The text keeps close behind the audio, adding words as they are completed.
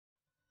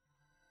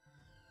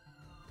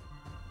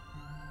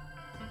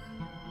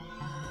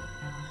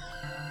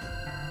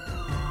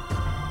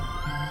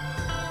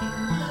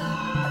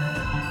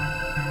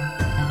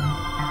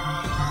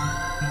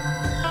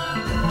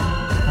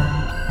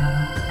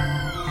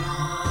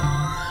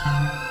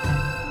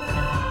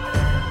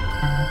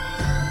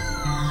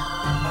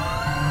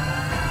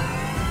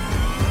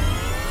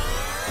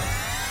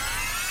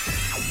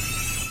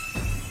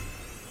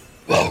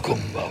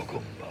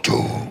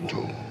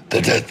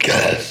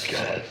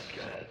Deathcast.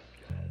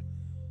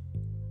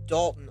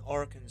 Dalton,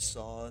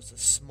 Arkansas is a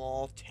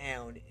small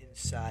town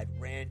inside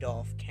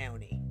Randolph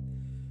County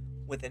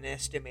with an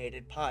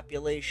estimated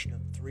population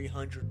of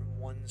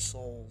 301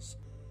 souls.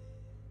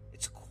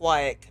 It's a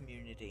quiet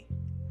community,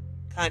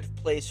 kind of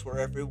place where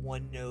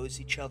everyone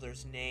knows each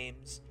other's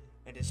names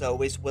and is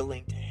always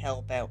willing to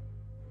help out,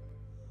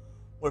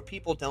 where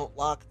people don't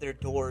lock their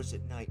doors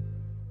at night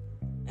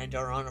and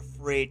are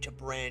unafraid to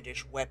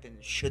brandish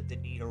weapons should the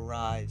need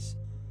arise.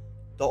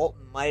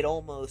 Dalton might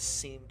almost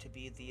seem to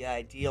be the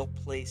ideal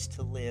place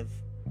to live,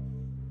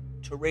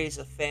 to raise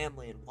a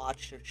family and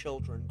watch their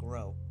children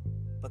grow.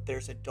 But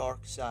there's a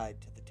dark side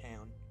to the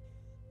town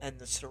and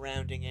the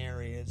surrounding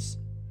areas.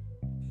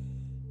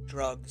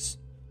 Drugs,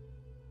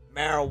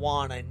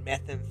 marijuana, and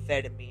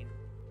methamphetamine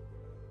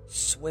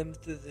swim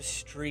through the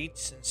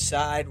streets and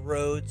side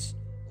roads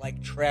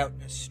like trout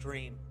in a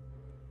stream.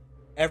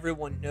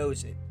 Everyone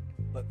knows it,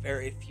 but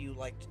very few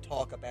like to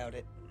talk about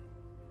it.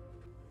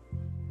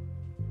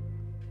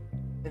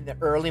 In the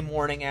early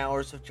morning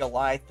hours of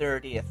July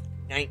 30th,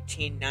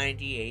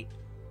 1998,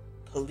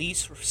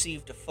 police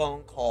received a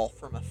phone call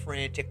from a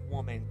frantic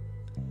woman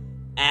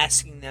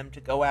asking them to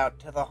go out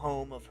to the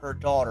home of her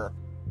daughter,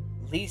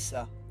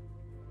 Lisa,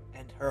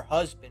 and her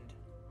husband,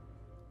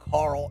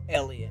 Carl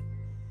Elliot.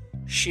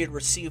 She had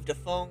received a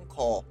phone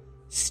call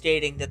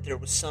stating that there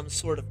was some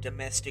sort of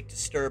domestic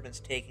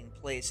disturbance taking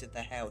place at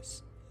the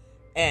house,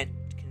 and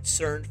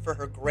concerned for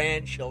her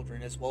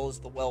grandchildren as well as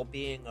the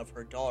well-being of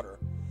her daughter,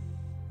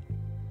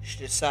 she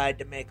decided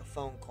to make a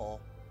phone call.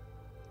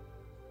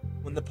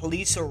 When the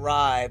police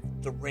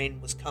arrived, the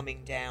rain was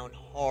coming down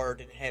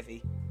hard and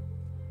heavy,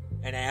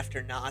 and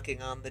after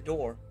knocking on the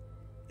door,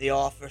 the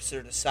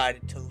officer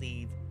decided to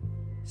leave,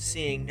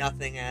 seeing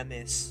nothing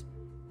amiss.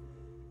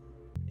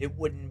 It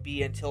wouldn't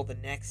be until the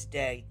next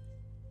day,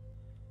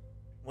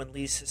 when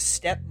Lisa's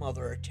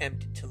stepmother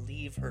attempted to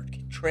leave her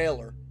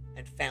trailer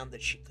and found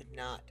that she could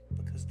not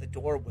because the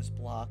door was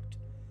blocked,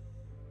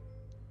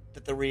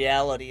 that the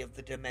reality of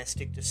the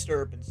domestic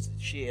disturbance that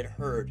she had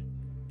heard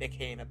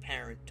became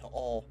apparent to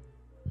all.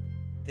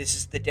 This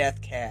is the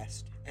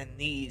Deathcast, and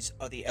these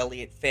are the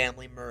Elliot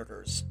family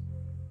murders.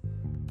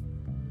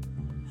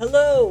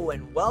 Hello,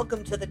 and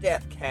welcome to the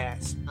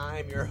Deathcast.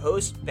 I'm your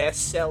host,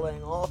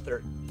 best-selling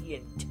author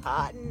Ian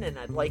Totten, and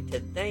I'd like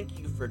to thank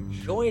you for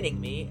joining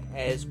me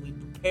as we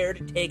prepare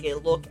to take a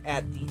look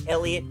at the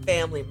Elliot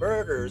family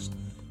murders,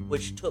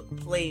 which took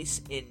place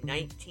in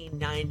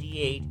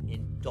 1998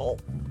 in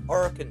Dalton,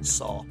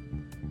 Arkansas.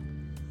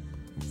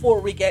 Before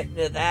we get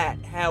into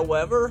that,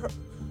 however,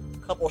 a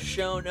couple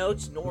show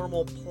notes,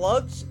 normal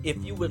plugs.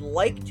 If you would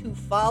like to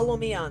follow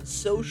me on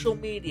social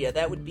media,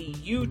 that would be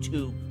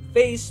YouTube,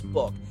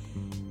 Facebook,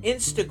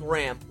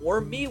 Instagram, or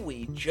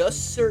MeWe.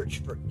 Just search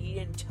for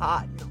Ian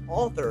Totten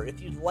Author.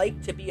 If you'd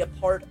like to be a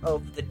part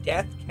of the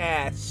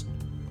Deathcast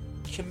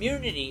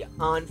community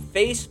on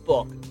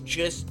Facebook,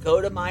 just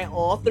go to my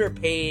author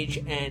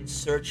page and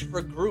search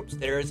for groups.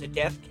 There is a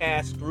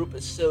Deathcast group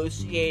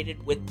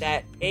associated with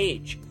that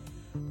page.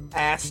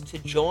 Ask to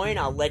join,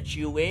 I'll let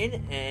you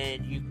in,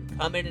 and you can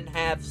come in and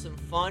have some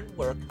fun.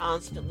 We're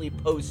constantly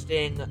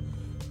posting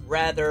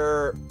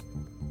rather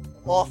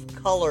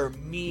off-color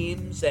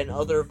memes and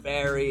other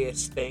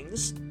various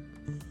things.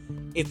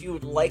 If you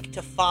would like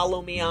to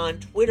follow me on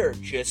Twitter,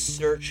 just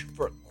search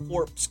for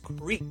Corpse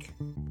Creek.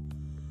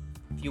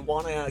 If you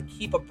want to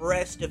keep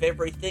abreast of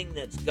everything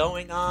that's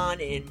going on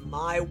in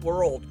my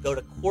world, go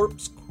to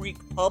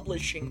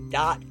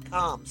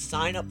corpsecreekpublishing.com.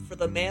 Sign up for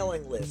the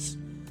mailing list.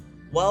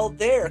 While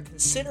there,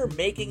 consider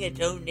making a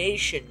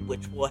donation,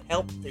 which will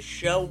help the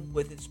show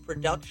with its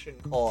production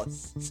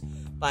costs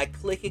by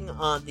clicking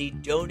on the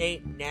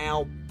Donate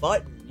Now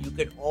button. You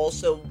can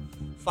also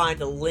find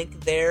a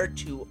link there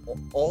to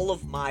all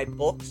of my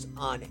books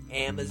on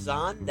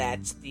Amazon.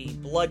 That's the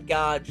Blood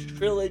Gods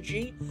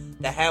trilogy,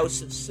 The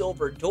House of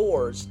Silver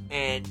Doors,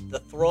 and The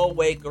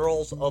Throwaway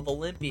Girls of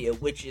Olympia,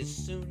 which is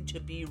soon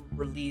to be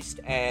released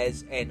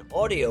as an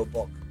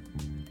audiobook.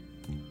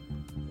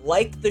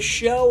 Like the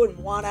show and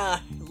want to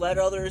let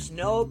others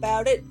know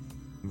about it?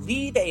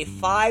 Leave a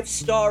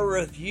 5-star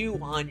review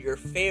on your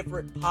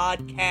favorite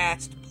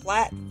podcast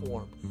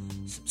platform.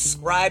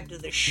 Subscribe to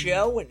the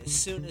show, and as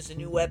soon as a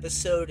new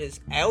episode is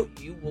out,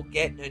 you will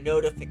get a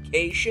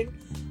notification.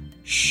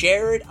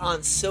 Share it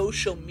on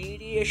social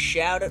media,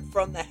 shout it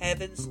from the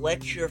heavens,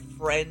 let your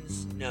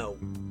friends know.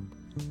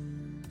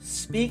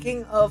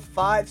 Speaking of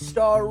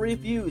 5-star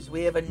reviews,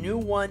 we have a new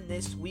one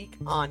this week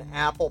on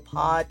Apple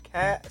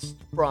Podcast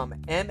from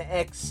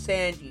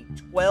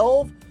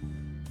MXSandy12.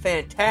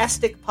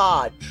 Fantastic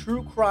pod,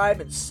 true crime,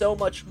 and so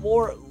much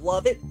more.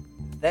 Love it.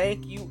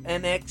 Thank you,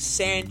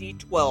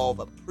 MXSandy12.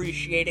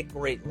 Appreciate it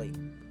greatly.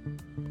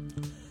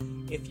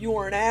 If you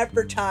are an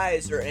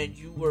advertiser and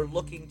you were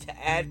looking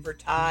to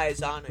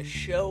advertise on a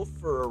show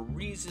for a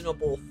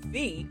reasonable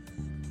fee,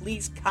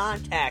 please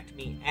contact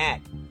me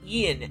at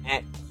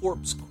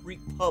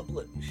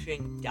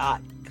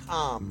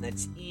Ian@corpsecreekpublishing.com.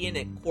 That's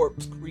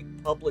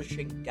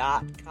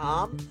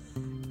Ian@corpsecreekpublishing.com.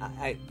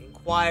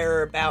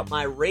 inquire about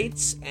my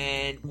rates,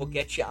 and we'll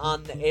get you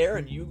on the air,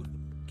 and you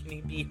can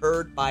be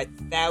heard by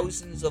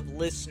thousands of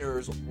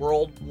listeners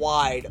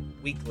worldwide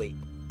weekly.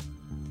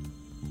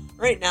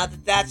 Right, now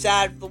that that's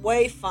out of the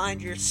way,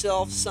 find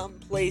yourself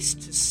someplace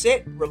to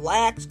sit,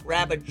 relax,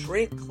 grab a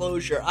drink,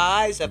 close your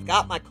eyes. I've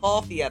got my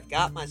coffee, I've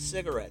got my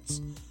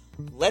cigarettes.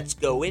 Let's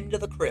go into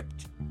the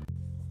crypt.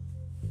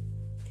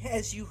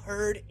 As you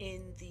heard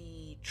in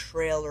the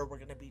trailer, we're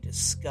going to be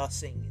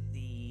discussing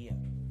the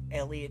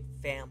Elliot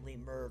family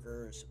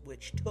murders,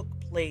 which took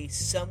place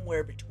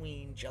somewhere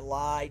between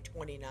July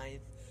 29th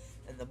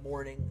and the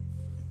morning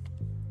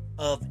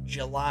of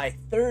July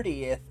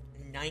 30th,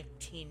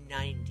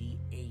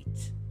 1998,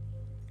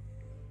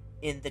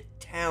 in the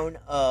town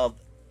of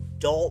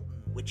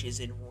Dalton, which is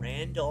in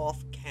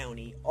Randolph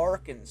County,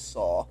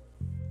 Arkansas,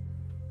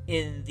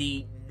 in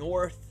the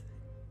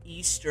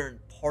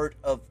northeastern part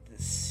of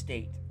the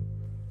state.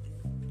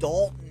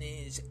 Dalton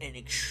is an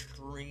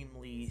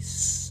extremely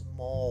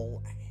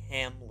small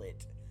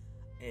hamlet.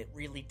 It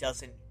really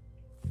doesn't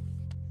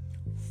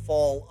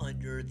fall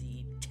under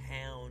the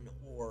town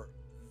or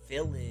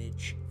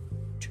village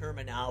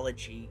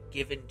terminology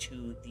given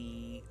to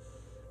the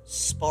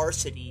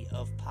sparsity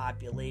of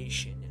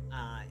population.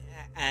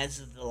 As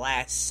of the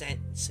last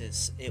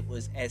census, it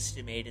was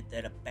estimated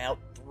that about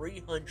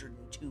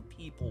 302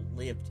 people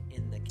lived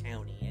in the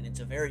county, and it's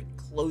a very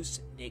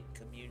close-knit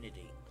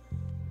community.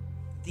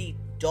 The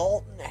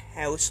Dalton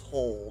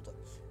household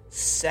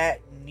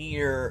sat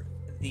near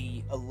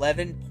the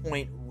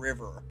 11-Point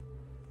River.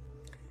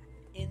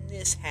 In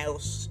this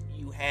house,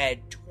 you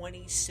had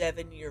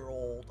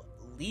 27-year-old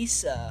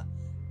Lisa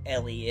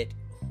Elliot,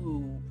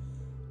 who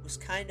was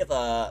kind of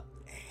a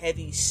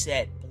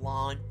heavy-set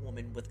blonde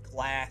woman with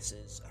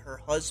glasses. Her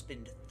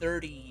husband,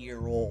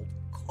 30-year-old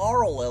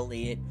Carl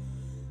Elliot,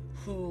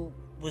 who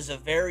was a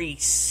very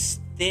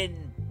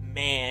thin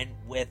man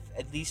with,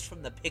 at least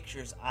from the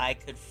pictures I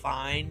could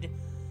find,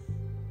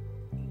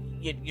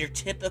 your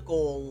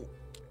typical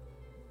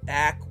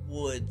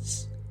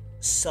backwoods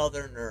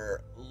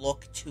southerner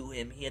look to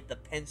him. He had the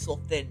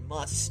pencil-thin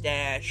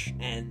mustache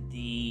and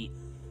the,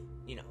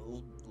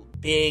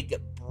 big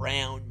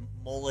brown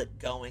mullet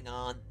going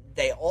on.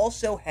 They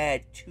also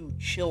had 2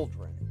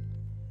 children,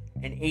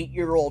 an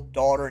 8-year-old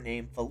daughter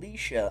named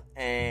Felicia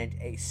and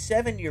a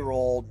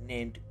 7-year-old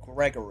named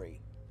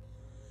Gregory.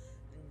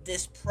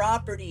 This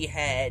property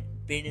had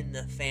been in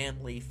the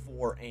family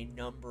for a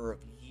number of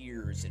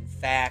years. In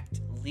fact,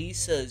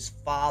 Lisa's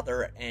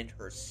father and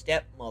her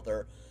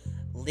stepmother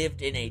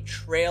lived in a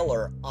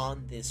trailer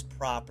on this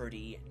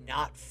property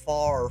not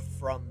far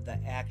from the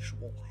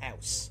actual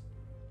house.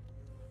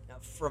 Now,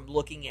 from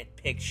looking at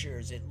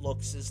pictures, it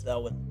looks as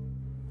though it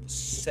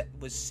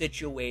was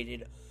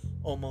situated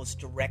almost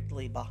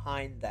directly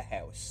behind the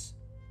house.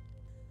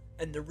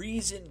 And the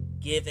reason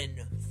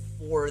given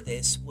for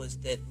this was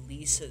that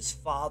Lisa's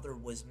father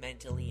was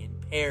mentally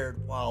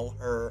impaired while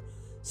her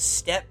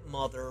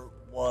stepmother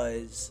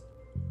was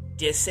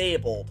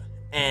disabled.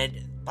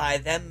 And by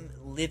them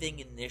living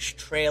in this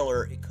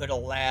trailer, it could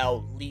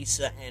allow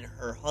Lisa and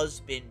her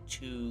husband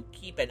to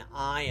keep an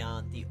eye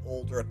on the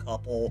older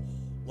couple,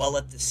 while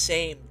at the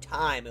same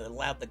time it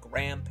allowed the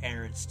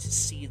grandparents to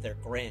see their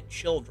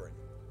grandchildren.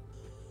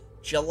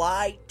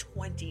 July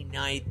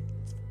 29th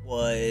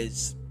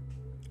was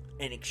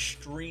an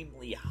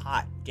extremely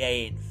hot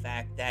day. In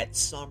fact, that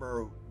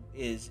summer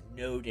is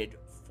noted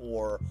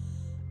for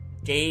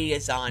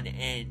days on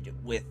end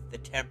with the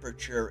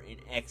temperature in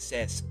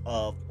excess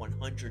of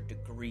 100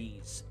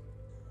 degrees.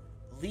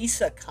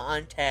 Lisa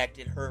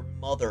contacted her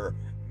mother,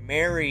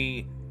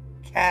 Mary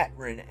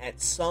Catherine,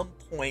 at some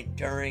point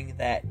during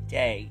that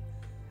day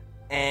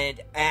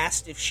and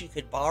asked if she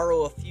could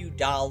borrow a few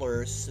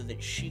dollars so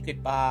that she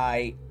could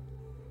buy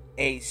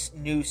a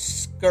new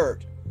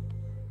skirt,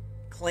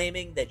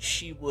 claiming that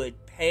she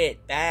would pay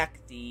it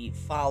back the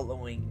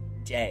following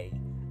day.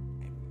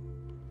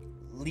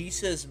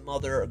 Lisa's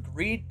mother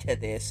agreed to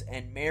this,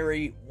 and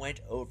Mary went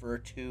over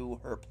to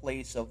her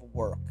place of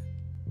work,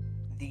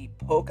 the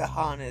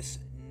Pocahontas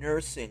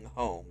Nursing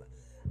Home.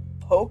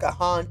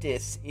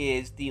 Pocahontas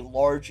is the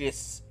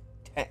largest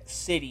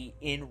city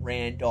in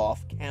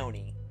Randolph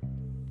County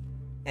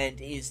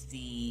and is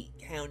the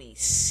county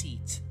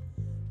seat.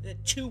 The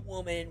 2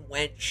 women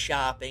went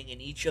shopping,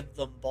 and each of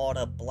them bought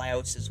a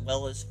blouse as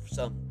well as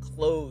some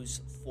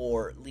clothes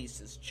for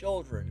Lisa's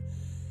children,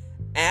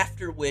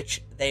 after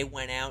which they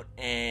went out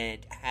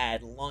and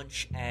had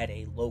lunch at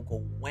a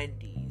local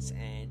Wendy's.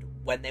 And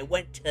when they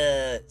went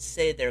to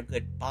say their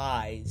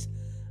goodbyes,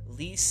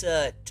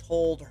 Lisa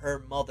told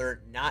her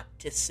mother not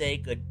to say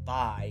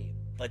goodbye,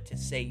 but to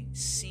say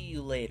see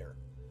you later.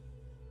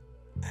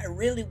 I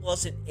really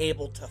wasn't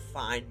able to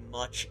find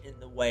much in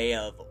the way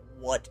of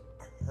what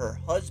her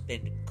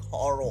husband,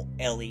 Carl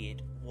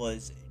Elliot,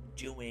 was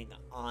doing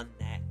on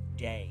that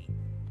day.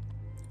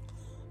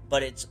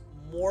 But it's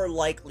more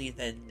likely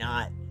than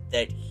not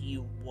that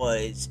he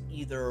was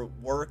either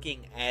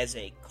working as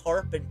a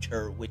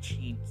carpenter, which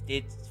he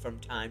did from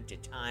time to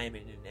time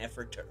in an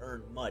effort to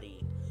earn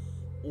money,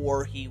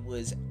 or he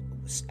was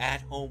was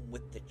at home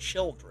with the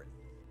children.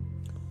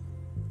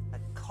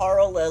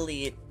 Carl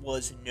Elliot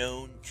was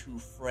known to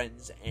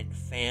friends and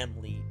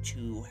family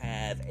to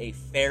have a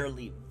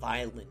fairly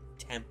violent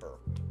temper,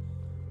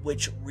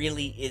 which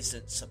really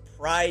isn't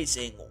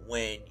surprising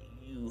when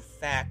you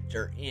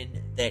factor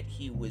in that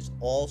he was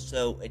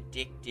also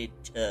addicted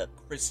to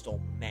crystal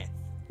meth.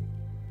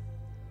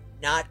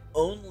 Not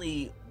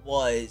only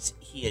was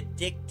he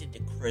addicted to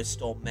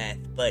crystal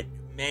meth, but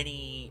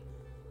many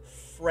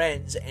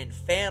friends and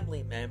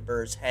family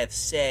members have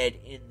said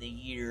in the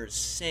years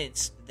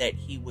since that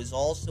he was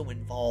also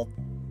involved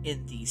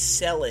in the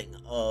selling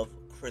of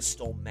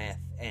crystal meth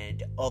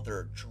and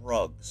other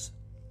drugs.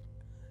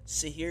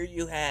 So here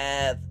you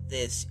have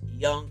this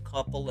young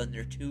couple and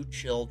their 2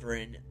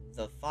 children.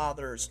 The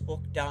father's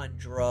hooked on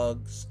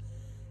drugs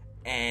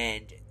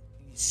and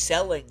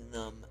selling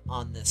them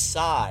on the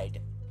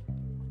side.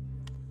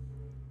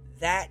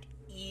 That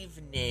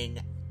evening,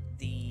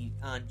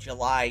 on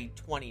July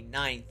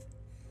 29th,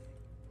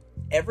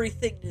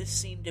 everything just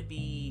seemed to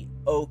be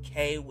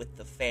okay with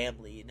the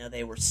family.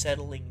 They were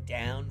settling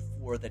down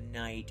for the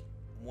night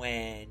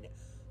when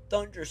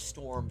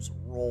thunderstorms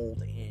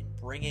rolled in,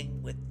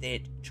 bringing with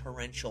it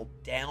torrential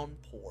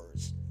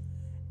downpours.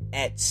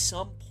 At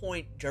some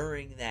point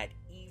during that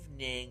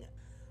evening,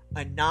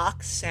 a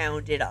knock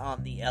sounded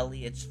on the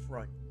Elliots'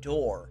 front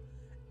door,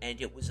 and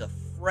it was a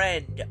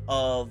friend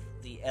of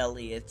the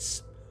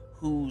Elliots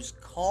whose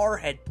car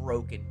had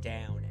broken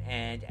down,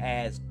 and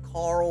as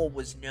Carl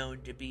was known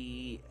to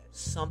be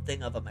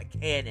something of a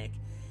mechanic,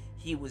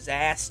 he was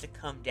asked to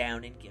come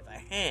down and give a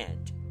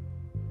hand.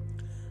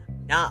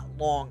 Not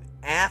long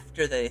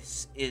after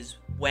this is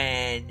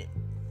when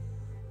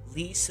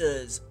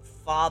Lisa's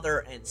father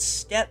and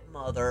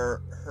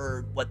stepmother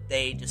heard what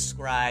they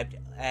described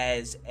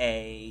as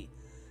a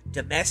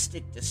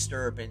domestic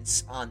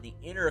disturbance on the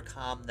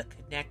intercom that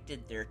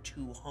connected their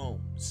 2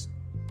 homes.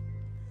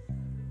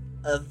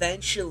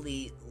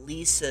 Eventually,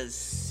 Lisa's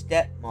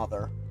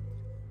stepmother,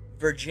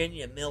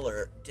 Virginia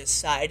Miller,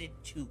 decided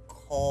to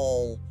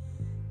call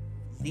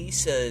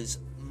Lisa's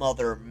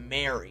mother,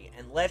 Mary,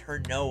 and let her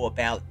know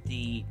about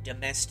the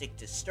domestic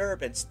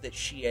disturbance that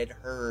she had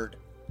heard.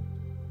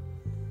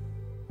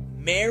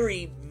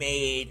 Mary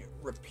made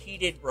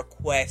repeated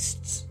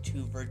requests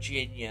to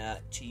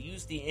Virginia to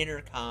use the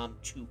intercom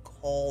to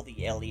call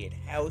the Elliot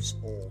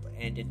household,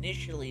 and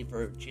initially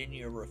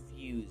Virginia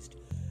refused,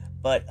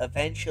 but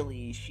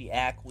eventually she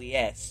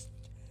acquiesced,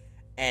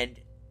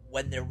 and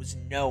when there was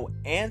no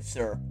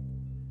answer,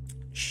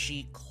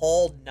 she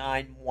called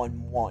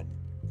 911.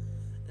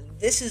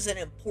 This is an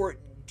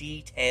important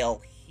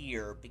detail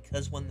here,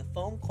 because when the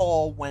phone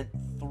call went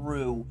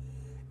through,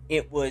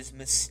 it was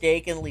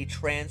mistakenly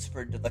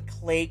transferred to the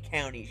Clay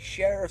County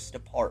Sheriff's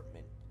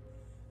Department,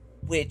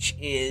 which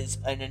is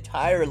an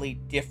entirely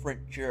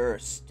different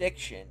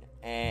jurisdiction,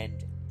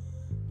 and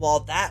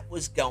while that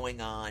was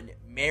going on,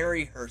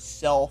 Mary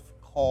herself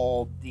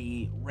called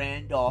the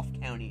Randolph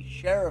County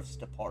Sheriff's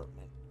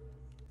Department.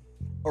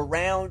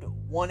 Around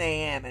 1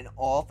 a.m., an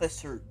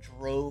officer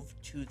drove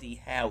to the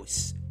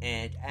house,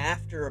 and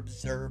after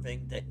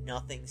observing that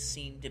nothing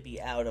seemed to be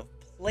out of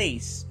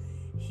place,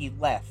 he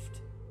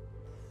left.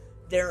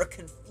 There are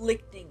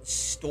conflicting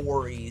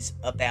stories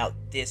about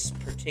this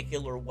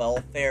particular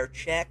welfare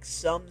check.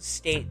 Some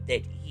state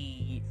that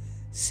he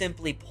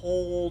simply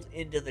pulled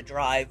into the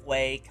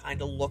driveway,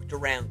 kind of looked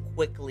around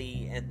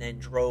quickly, and then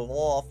drove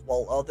off,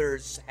 while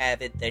others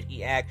have it that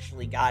he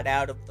actually got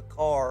out of the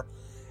car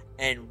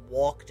and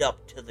walked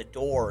up to the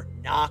door,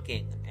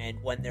 knocking,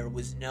 and when there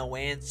was no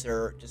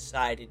answer,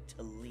 decided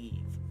to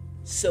leave.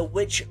 So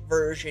which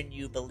version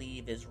you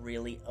believe is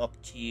really up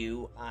to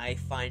you. I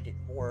find it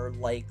more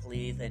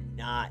likely than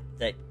not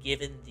that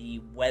given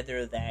the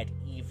weather that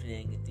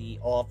evening, the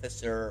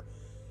officer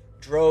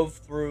drove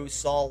through,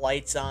 saw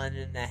lights on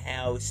in the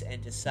house,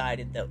 and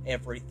decided that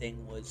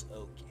everything was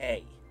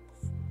okay.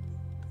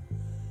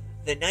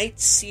 The night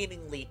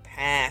seemingly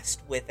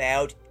passed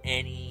without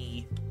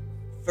any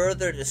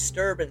further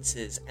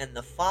disturbances, and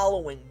the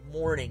following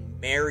morning,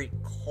 Mary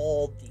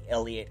called the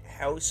Elliot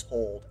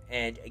household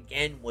and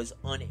again was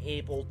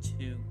unable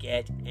to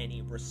get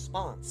any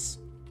response.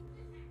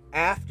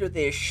 After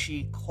this,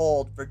 she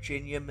called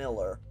Virginia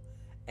Miller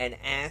and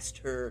asked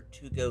her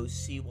to go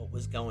see what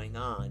was going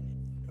on.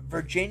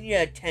 Virginia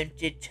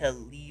attempted to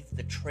leave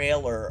the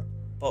trailer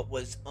but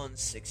was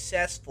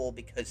unsuccessful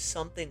because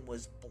something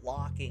was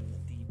blocking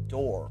the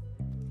door.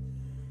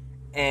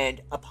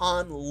 And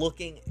upon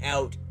looking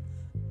out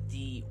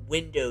the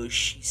window,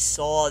 she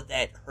saw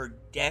that her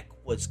deck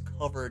was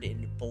covered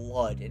in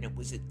blood, and it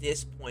was at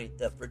this point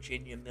that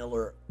Virginia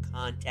Miller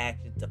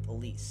contacted the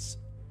police.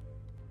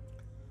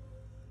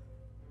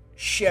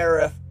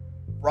 Sheriff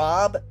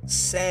Rob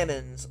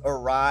Sammons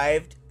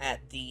arrived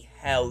at the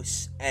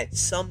house at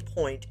some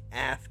point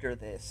after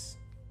this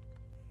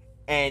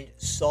and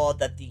saw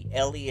that the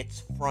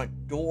Elliots'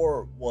 front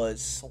door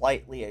was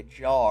slightly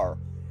ajar.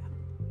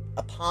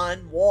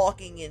 Upon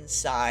walking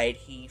inside,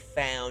 he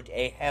found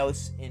a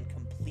house in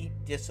complete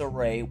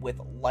disarray with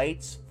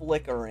lights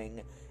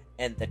flickering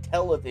and the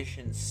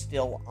television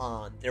still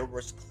on. There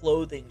was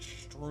clothing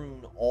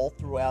strewn all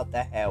throughout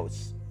the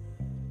house.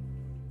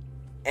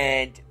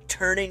 And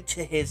turning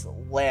to his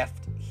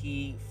left,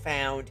 he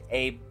found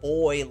a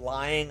boy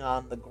lying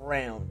on the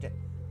ground.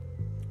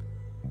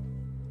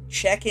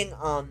 Checking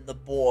on the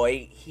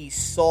boy, he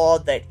saw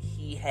that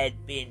he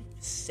had been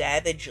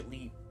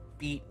savagely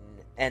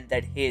beaten and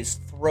that his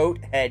throat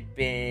had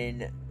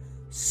been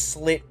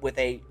slit with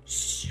a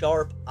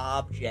sharp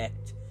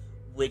object,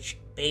 which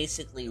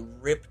basically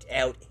ripped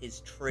out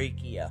his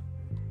trachea.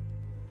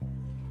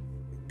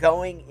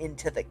 Going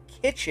into the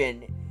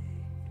kitchen,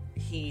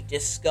 he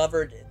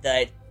discovered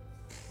that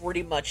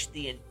pretty much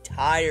the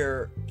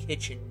entire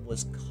kitchen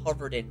was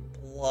covered in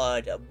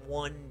blood.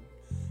 One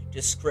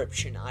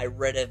description I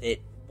read of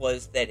it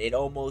was that it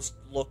almost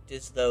looked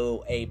as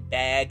though a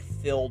bag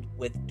filled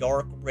with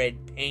dark red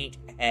paint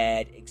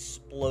had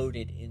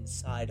exploded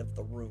inside of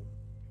the room.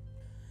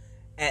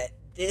 At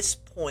this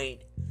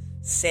point,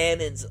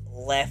 Sammons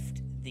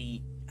left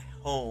the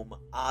home,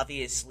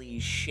 obviously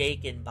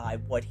shaken by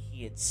what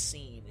he had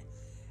seen,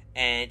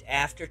 and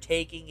after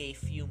taking a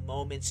few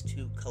moments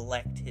to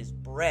collect his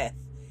breath,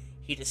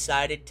 he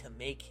decided to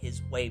make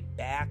his way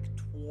back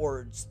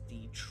towards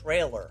the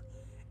trailer,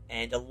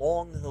 and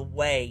along the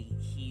way,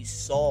 he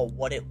saw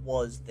what it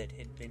was that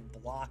had been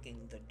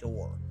blocking the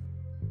door.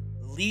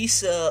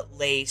 Lisa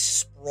lay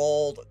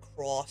sprawled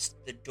across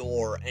the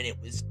door, and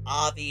it was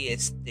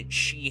obvious that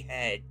she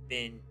had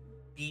been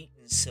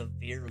beaten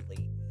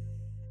severely.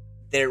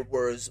 There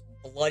was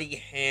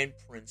bloody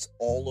handprints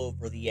all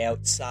over the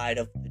outside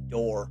of the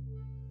door.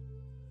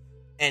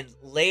 And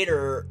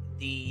later,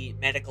 the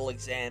medical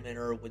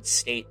examiner would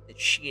state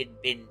that she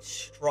had been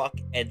struck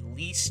at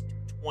least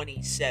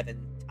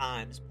 27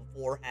 times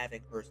before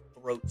having her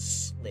throat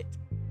slit.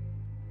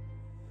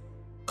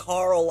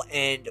 Carl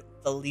and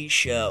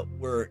Felicia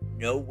were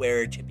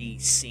nowhere to be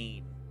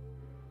seen.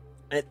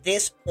 At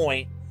this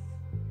point,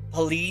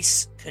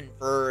 police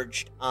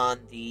converged on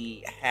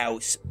the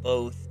house,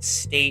 both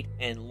state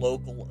and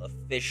local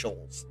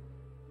officials,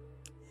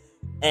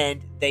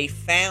 and they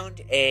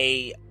found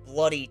a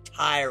bloody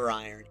tire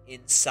iron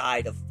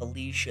inside of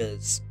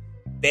Felicia's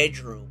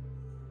bedroom.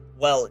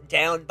 Well,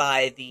 down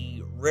by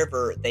the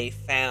river, they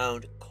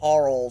found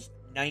Carl's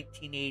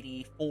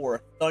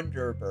 1984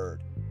 Thunderbird,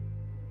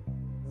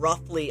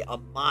 roughly a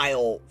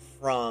mile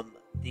from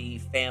the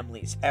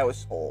family's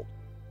household.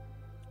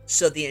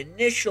 So the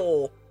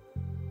initial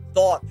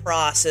thought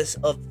process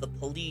of the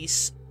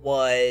police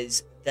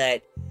was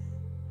that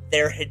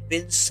there had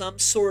been some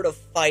sort of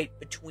fight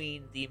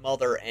between the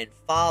mother and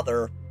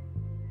father,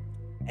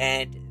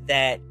 and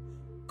that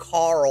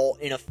Carl,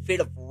 in a fit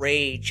of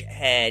rage,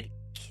 had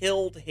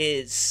killed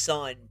his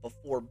son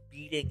before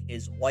beating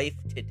his wife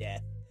to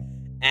death,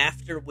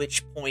 after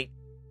which point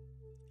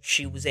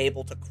she was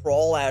able to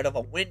crawl out of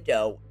a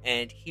window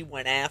and he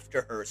went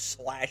after her,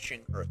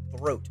 slashing her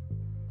throat,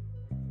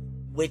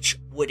 which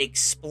would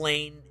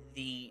explain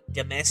the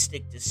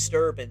domestic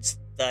disturbance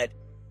that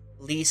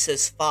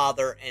Lisa's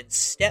father and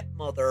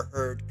stepmother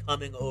heard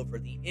coming over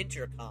the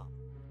intercom.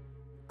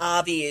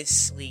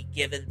 Obviously,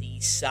 given the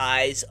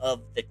size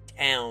of the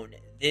town,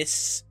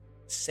 this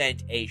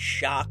sent a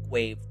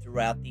shockwave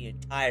throughout the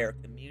entire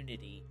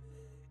community,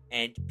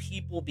 and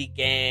people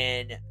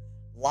began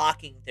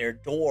locking their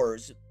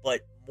doors,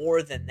 but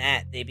more than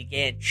that, they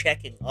began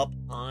checking up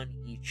on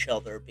each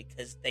other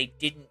because they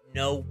didn't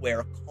know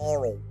where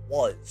Carl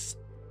was.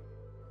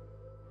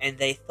 And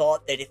they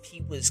thought that if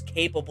he was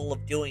capable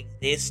of doing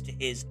this to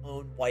his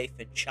own wife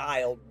and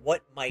child,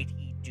 what might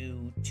he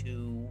do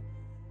to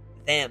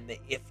them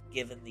if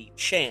given the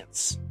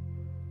chance?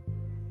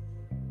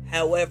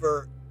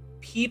 However,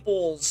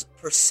 people's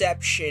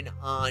perception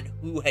on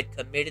who had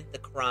committed the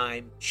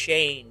crime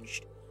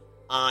changed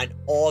on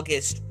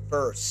August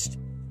 1st,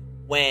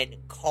 when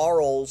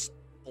Carl's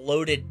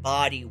bloated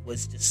body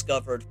was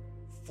discovered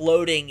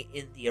floating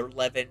in the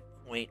 11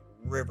 Point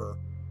River.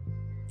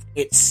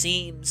 It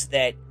seems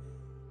that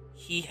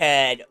he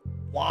had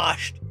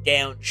washed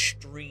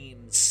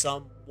downstream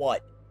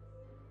somewhat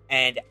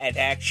and had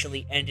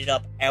actually ended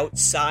up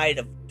outside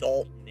of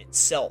Dalton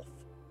itself.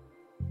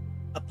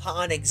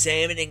 Upon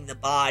examining the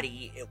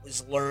body, it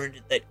was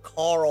learned that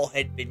Carl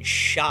had been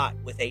shot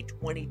with a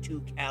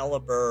 .22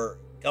 caliber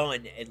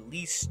gun at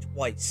least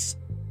twice.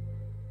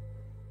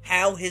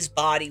 How his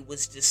body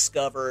was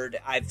discovered,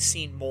 I've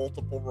seen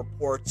multiple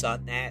reports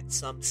on that.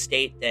 Some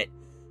state that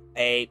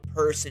a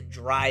person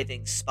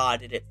driving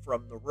spotted it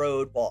from the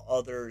road, while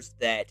others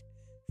that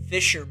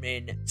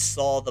fishermen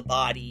saw the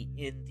body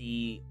in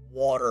the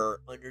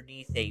water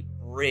underneath a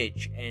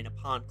bridge, and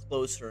upon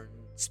closer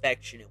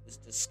inspection, it was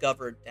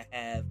discovered to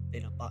have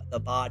been the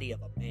body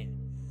of a man.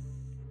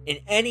 In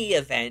any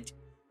event,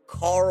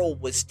 Carl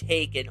was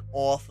taken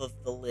off of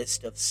the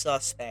list of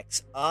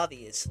suspects,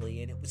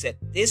 obviously, and it was at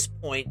this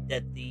point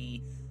that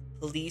the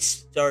police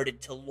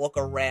started to look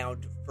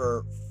around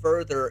for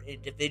further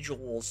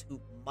individuals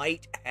who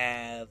might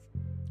have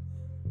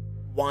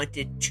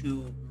wanted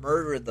to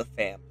murder the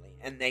family,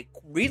 and they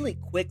really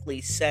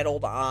quickly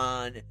settled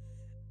on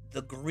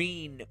the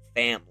Green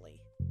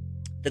family.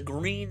 The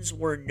Greens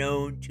were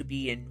known to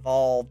be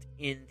involved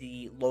in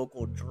the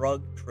local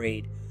drug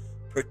trade,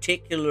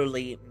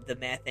 particularly the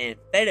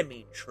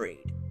methamphetamine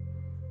trade.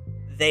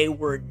 They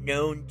were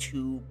known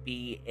to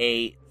be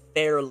a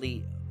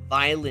fairly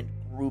violent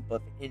group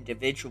of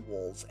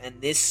individuals, and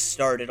this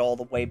started all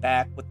the way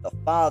back with the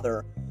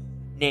father,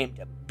 named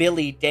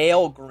Billy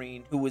Dale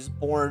Green, who was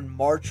born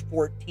March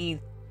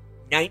 14th,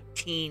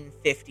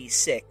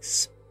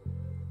 1956.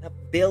 Now,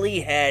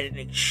 Billy had an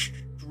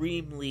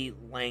extremely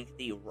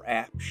lengthy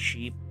rap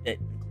sheet that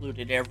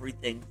included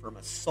everything from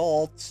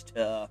assaults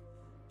to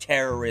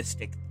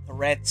terroristic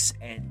threats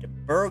and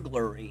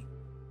burglary.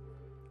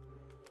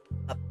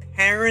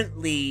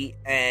 Apparently,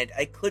 and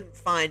I couldn't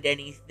find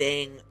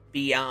anything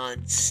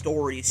beyond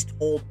stories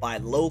told by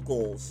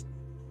locals,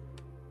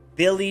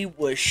 Billy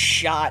was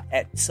shot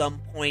at some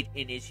point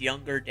in his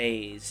younger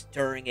days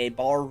during a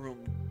barroom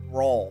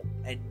brawl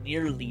and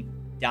nearly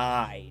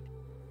died.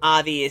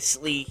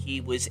 Obviously,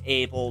 he was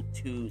able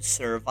to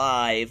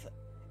survive,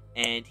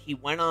 and he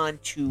went on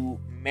to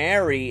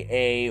marry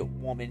a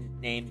woman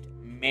named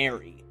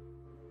Mary.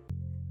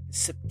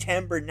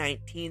 September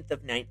 19th of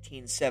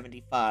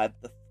 1975,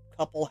 the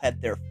couple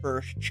had their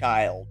first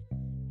child,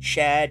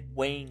 Chad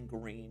Wayne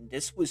Green.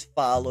 This was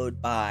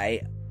followed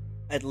by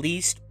at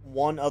least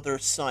one other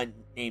son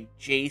named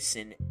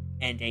Jason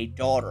and a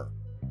daughter.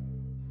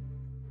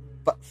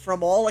 But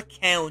from all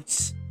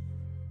accounts,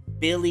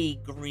 Billy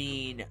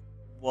Green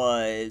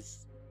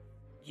was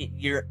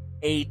your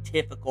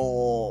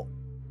atypical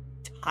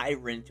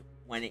tyrant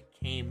when it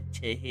came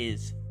to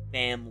his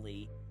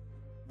family,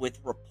 with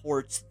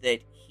reports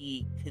that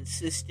he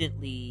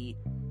consistently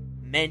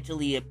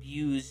mentally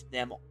abused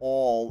them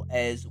all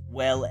as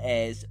well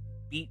as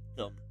beat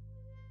them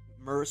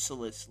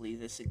mercilessly.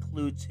 This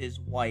includes his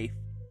wife.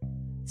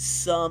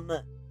 Some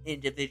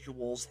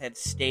individuals have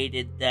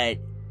stated that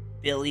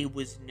Billy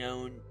was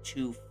known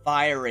to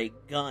fire a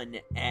gun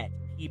at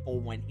people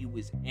when he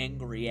was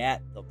angry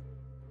at them.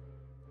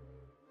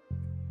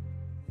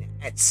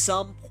 At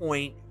some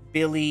point,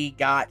 Billy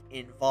got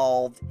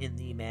involved in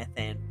the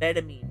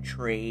methamphetamine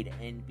trade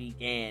and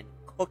began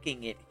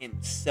cooking it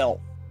himself.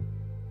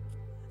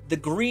 The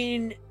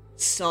Green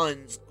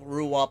sons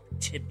grew up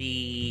to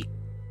be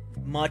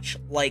much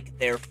like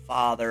their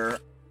father.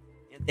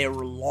 They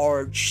were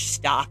large,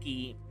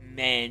 stocky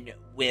men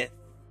with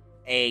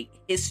a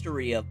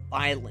history of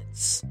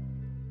violence.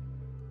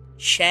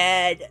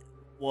 Chad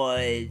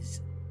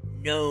was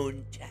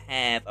known to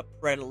have a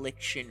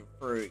predilection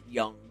for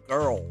young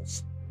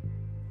girls.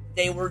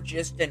 They were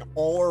just an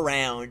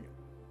all-around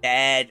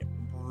bad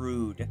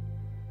brood.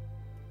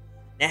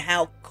 Now,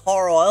 how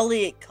Carl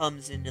Elliot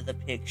comes into the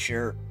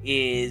picture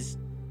is,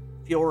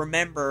 if you'll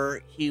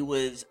remember, he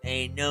was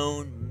a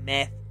known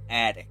meth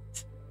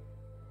addict.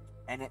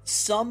 And at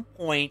some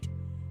point,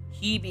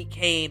 he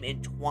became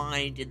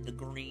entwined in the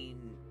Green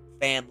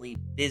family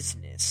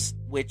business,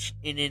 which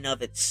in and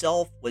of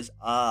itself was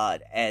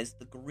odd, as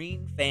the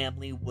Green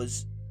family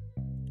was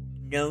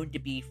known to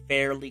be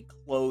fairly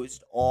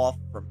closed off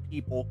from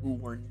people who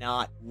were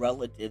not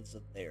relatives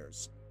of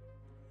theirs.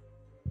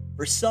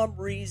 For some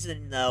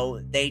reason,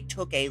 though, they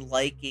took a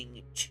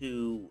liking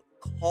to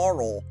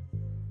Carl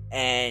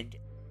and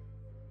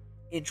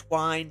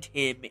entwined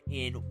him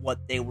in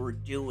what they were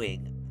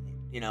doing,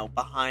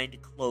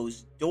 behind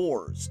closed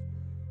doors,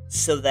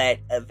 so that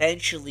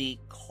eventually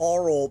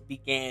Carl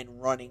began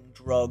running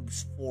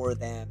drugs for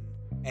them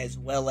as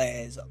well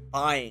as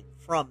buying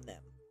from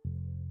them.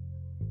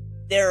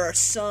 There are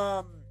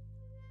some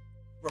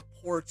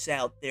reports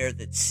out there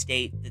that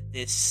state that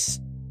this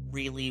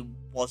really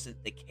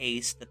wasn't the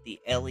case, that the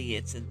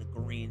Elliots and the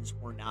Greens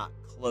were not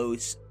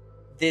close.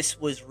 This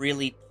was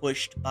really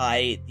pushed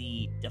by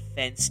the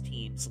defense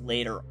teams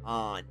later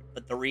on,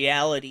 but the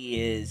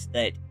reality is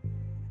that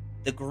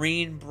the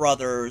Green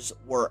brothers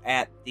were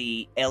at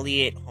the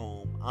Elliot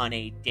home on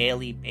a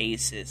daily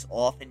basis,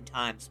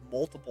 oftentimes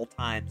multiple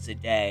times a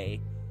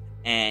day,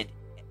 and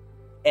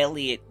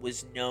Elliot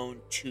was known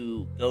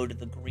to go to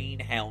the Green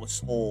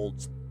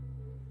households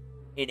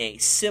in a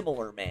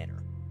similar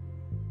manner.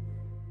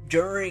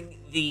 During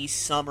the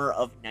summer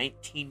of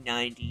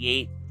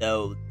 1998,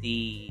 though,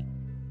 the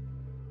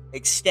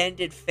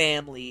extended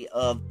family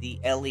of the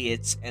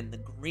Elliots and the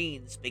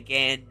Greens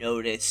began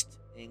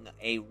noticing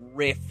a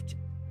rift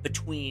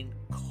between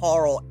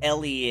Carl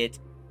Elliot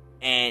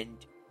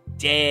and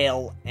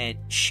Dale and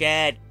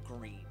Chad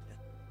Green.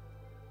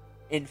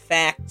 In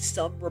fact,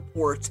 some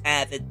reports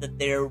have it that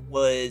there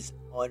was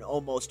an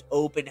almost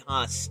open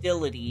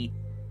hostility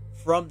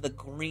from the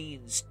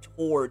Greens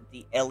toward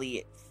the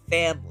Elliot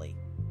family.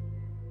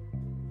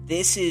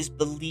 This is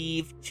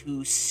believed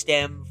to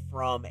stem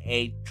from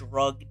a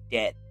drug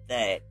debt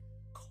that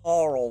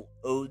Carl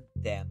owed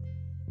them.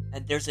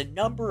 And there's a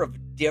number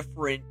of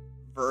different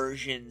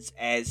versions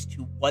as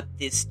to what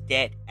this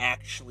debt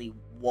actually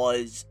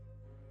was.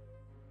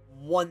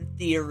 One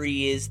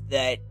theory is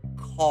that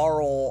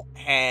Carl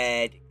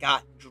had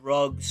gotten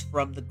drugs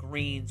from the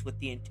Greens with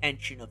the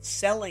intention of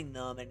selling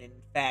them, and in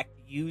fact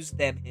used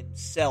them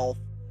himself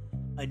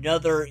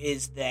Another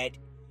is that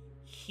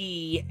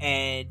he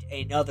and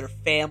another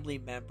family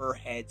member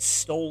had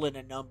stolen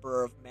a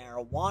number of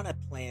marijuana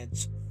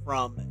plants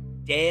from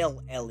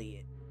Dale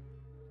Elliot.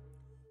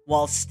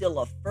 While still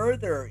a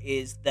further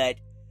is that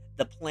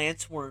the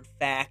plants were in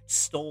fact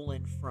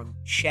stolen from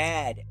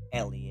Chad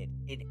Elliot.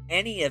 In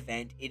any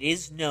event, it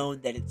is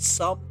known that at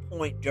some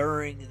point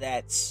during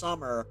that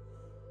summer,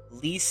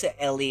 Lisa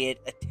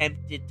Elliot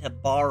attempted to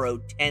borrow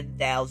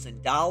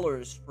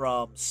 $10,000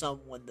 from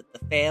someone that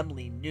the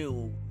family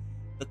knew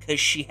because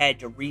she had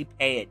to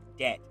repay a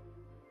debt.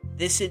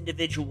 This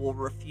individual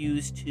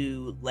refused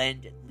to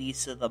lend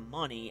Lisa the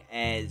money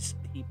as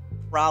he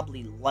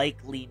probably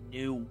likely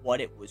knew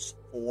what it was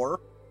for.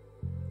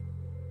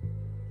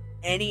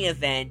 Any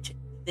event,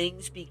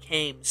 things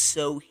became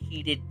so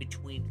heated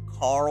between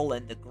Carl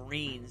and the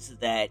Greens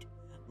that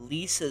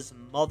Lisa's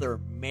mother,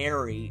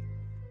 Mary,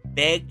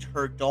 begged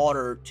her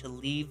daughter to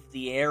leave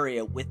the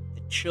area with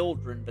the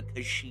children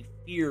because she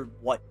feared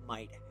what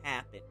might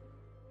happen.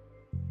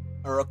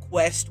 A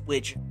request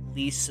which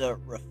Lisa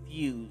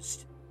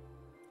refused.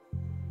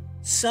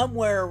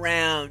 Somewhere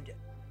around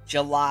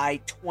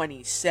July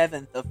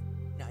 27th of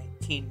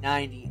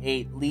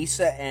 1998,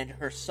 Lisa and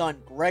her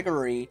son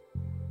Gregory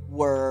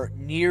were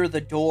near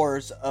the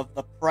doors of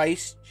the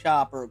Price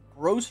Chopper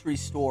grocery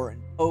store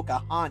in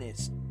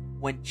Pocahontas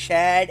when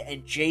Chad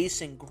and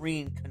Jason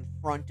Green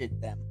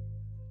confronted them.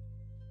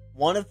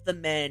 One of the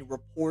men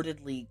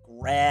reportedly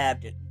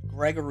grabbed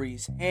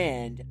Gregory's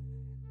hand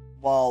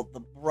while the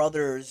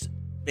brothers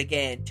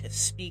began to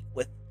speak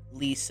with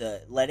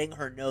Lisa, letting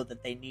her know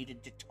that they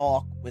needed to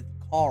talk with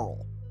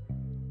Carl.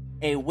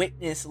 A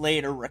witness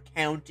later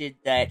recounted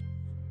that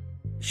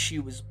she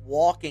was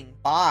walking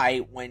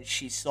by when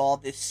she saw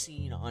this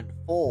scene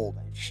unfold,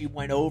 and she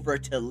went over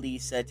to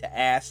Lisa to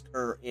ask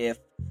her if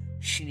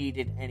she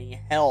needed any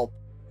help,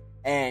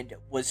 and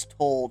was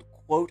told,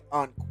 quote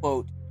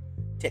unquote,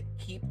 to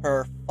keep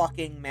her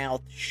fucking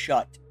mouth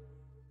shut.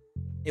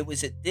 It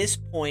was at this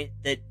point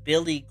that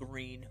Billy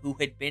Green, who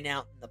had been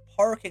out in the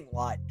parking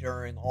lot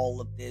during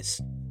all of this,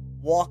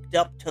 walked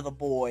up to the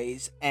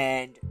boys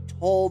and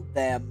told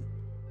them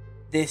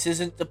this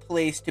isn't the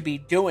place to be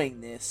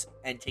doing this,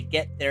 and to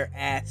get their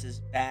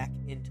asses back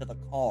into the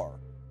car.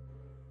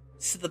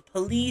 So the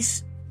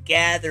police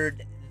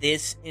gathered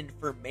this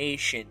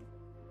information,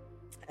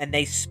 and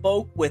they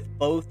spoke with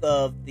both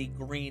of the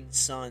Green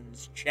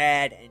sons,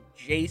 Chad and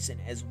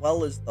Jason, as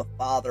well as the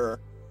father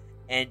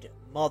and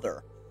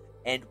mother.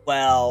 And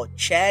while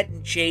Chad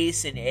and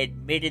Jason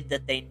admitted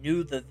that they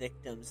knew the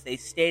victims, they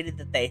stated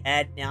that they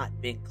had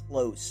not been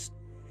close.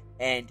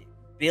 And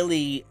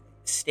Billy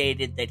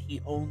stated that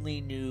he only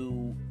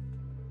knew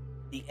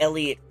the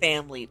Elliot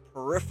family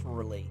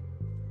peripherally.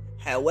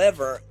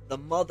 However, the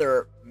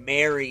mother,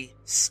 Mary,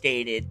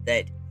 stated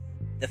that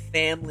the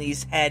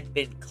families had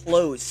been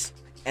close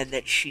and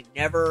that she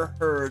never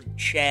heard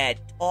Chad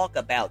talk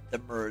about the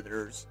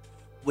murders,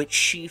 which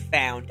she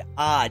found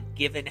odd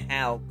given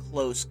how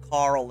close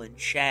Carl and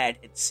Chad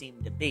had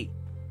seemed to be.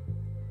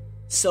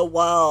 So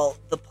while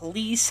the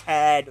police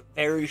had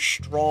very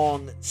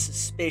strong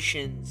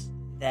suspicions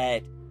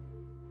that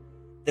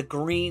the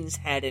Greens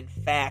had in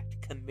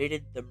fact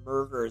committed the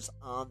murders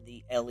on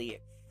the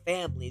Elliot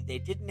family, they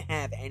didn't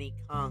have any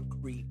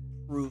concrete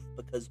proof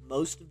because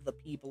most of the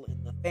people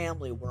in the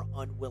family were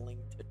unwilling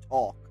to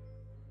talk.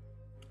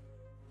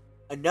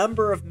 A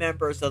number of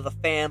members of the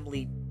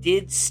family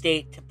did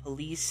state to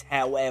police,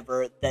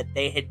 however, that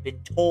they had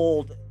been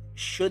told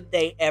should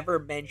they ever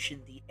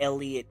mention the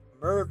Elliot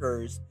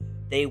murders,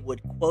 they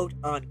would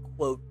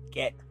quote-unquote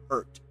get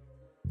hurt.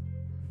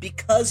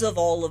 Because of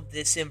all of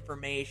this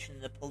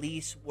information, the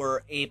police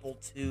were able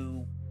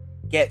to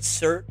get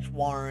search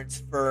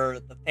warrants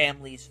for the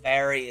family's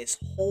various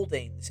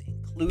holdings,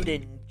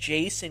 including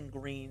Jason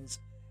Green's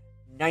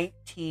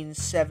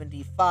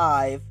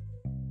 1975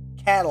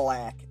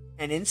 Cadillac.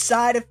 And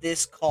inside of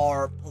this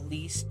car,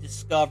 police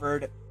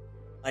discovered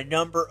a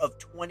number of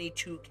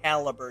 .22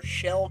 caliber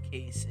shell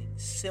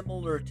casings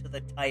similar to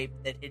the type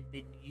that had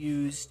been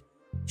used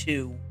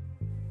to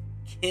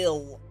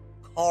kill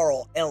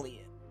Carl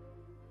Elliot.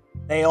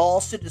 They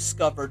also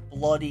discovered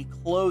bloody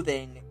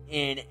clothing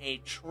in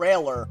a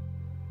trailer.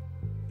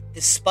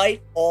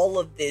 Despite all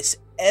of this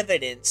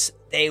evidence,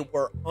 they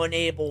were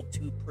unable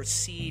to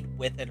proceed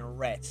with an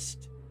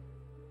arrest.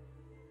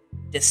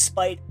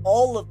 Despite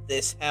all of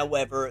this,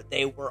 however,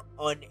 they were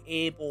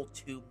unable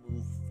to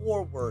move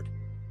forward,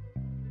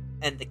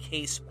 and the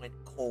case went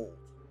cold.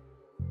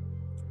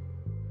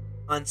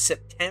 On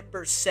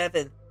September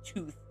 7th,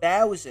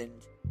 2000,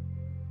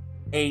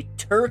 a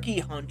turkey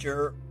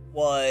hunter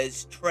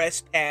was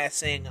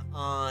trespassing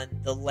on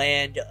the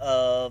land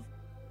of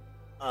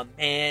a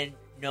man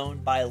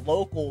known by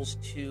locals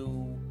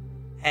to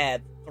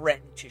have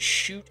threatened to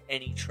shoot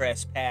any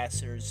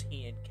trespassers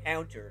he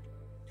encountered.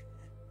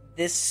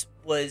 This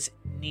was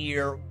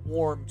near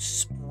Warm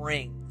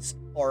Springs,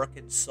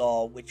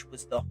 Arkansas, which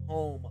was the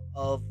home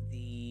of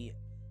the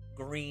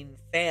Green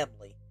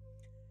family.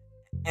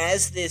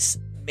 As this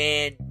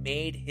man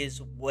made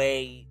his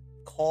way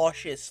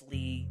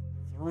cautiously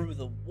through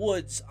the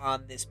woods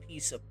on this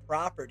piece of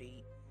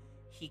property,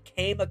 he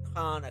came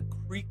upon a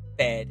creek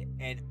bed,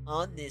 and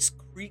on this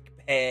creek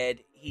bed,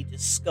 he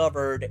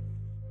discovered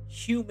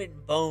human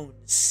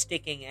bones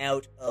sticking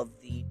out of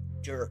the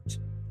dirt.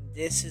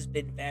 This has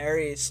been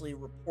variously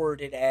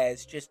reported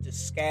as just a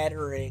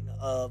scattering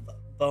of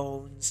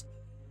bones,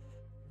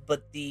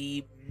 but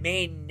the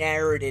main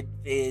narrative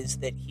is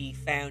that he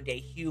found a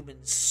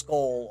human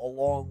skull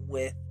along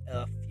with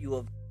a few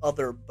of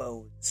other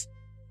bones.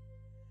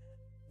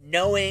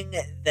 Knowing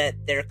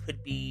that there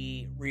could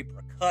be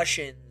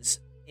repercussions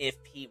if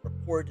he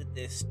reported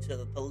this to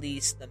the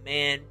police, the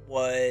man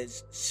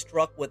was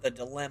struck with a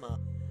dilemma,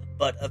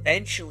 but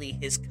eventually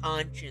his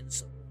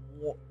conscience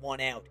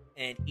won out,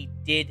 and he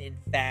did in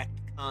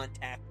fact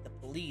contact the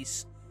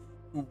police,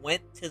 who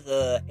went to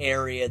the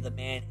area the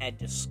man had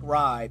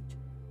described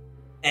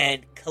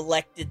and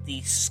collected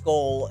the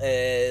skull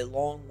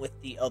along with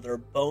the other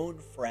bone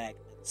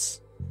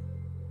fragments.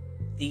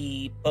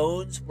 The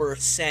bones were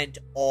sent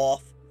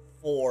off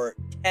for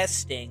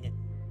testing,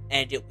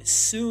 and it was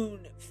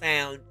soon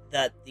found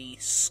that the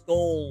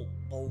skull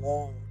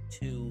belonged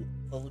to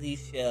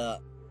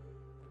Felicia.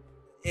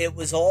 It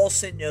was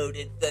also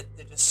noted that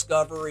the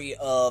discovery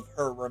of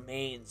her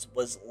remains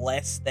was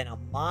less than a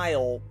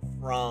mile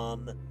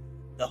from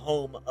the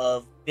home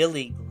of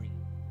Billy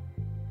Green.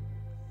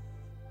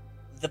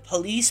 The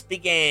police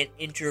began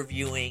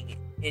interviewing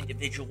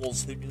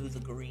individuals who knew the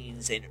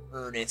Greens in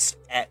earnest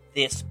at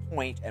this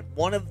point, and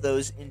one of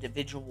those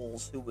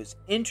individuals who was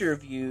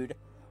interviewed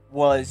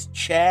was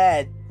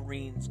Chad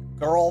Green's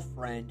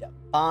girlfriend,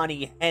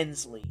 Bonnie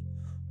Hensley,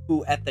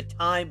 who at the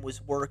time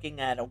was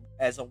working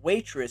as a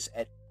waitress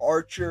at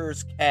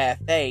Archer's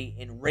Cafe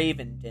in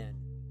Ravenden.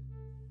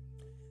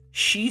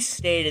 She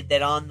stated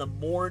that on the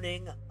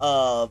morning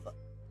of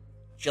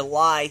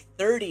July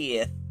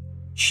 30th,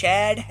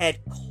 Chad had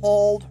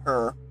called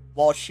her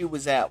while she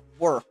was at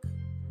work,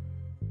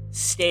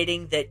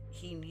 stating that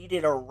he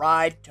needed a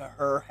ride to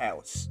her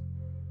house.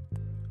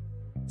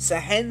 So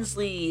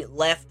Hensley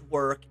left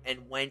work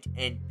and went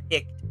and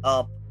picked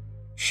up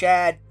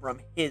Chad from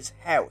his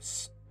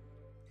house.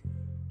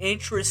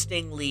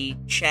 Interestingly,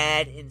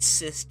 Chad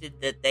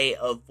insisted that they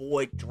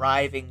avoid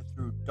driving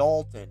through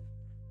Dalton.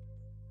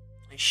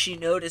 She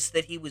noticed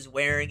that he was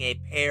wearing a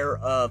pair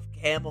of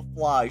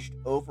camouflaged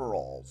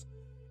overalls,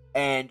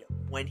 and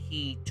when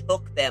he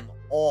took them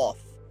off,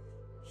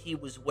 he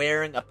was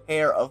wearing a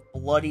pair of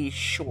bloody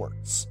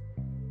shorts.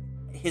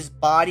 His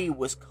body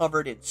was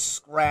covered in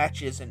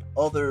scratches and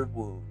other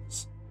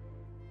wounds.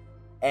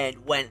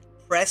 And when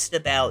pressed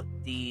about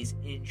these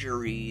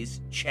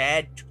injuries,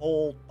 Chad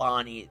told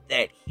Bonnie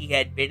that he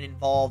had been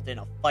involved in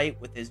a fight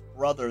with his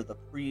brother the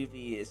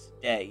previous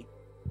day.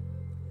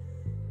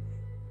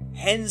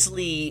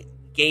 Hensley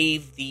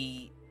gave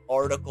the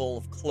article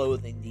of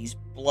clothing, these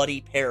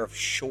bloody pair of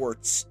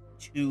shorts,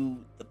 to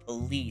the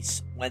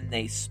police when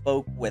they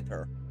spoke with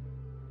her.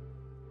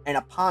 And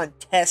upon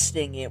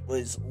testing, it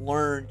was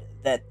learned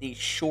that the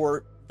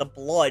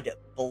blood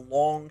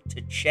belonged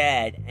to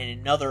Chad and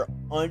another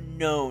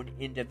unknown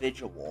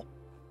individual.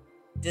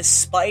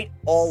 Despite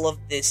all of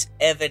this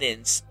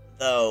evidence,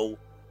 though,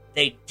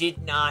 they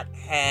did not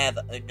have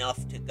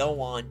enough to go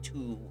on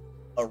to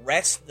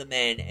arrest the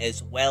men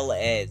as well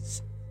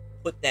as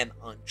put them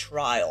on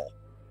trial.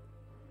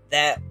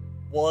 That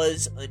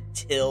was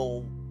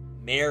until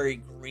Mary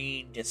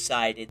Green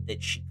decided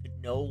that she could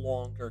no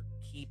longer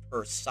keep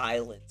her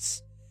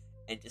silence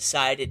and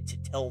decided to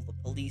tell the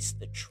police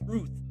the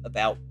truth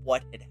about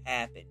what had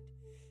happened.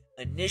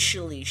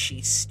 Initially,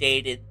 she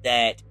stated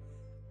that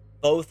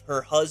both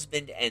her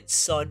husband and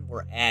son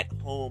were at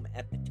home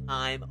at the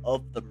time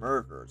of the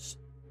murders.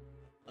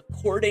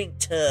 According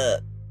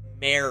to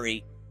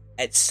Mary,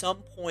 at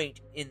some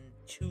point in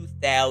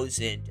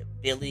 2000,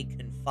 Billy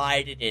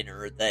confided in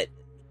her that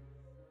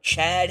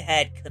Chad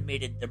had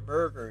committed the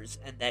murders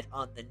and that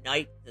on the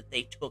night that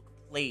they took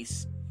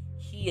place,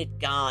 he had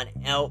gone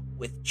out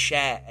with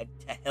Chad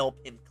to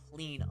help him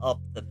clean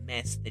up the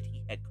mess that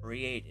he had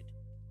created,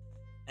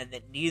 and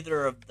that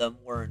neither of them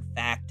were in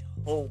fact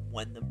home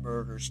when the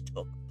murders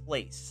took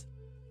place.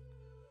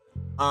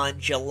 On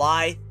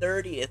July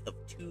 30th of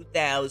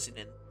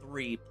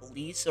 2003,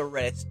 police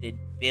arrested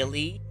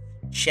Billy,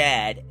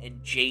 Chad,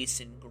 and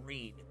Jason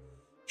Green,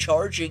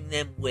 charging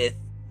them with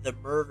the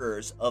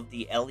murders of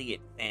the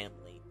Elliot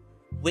family,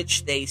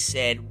 which they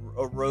said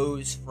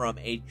arose from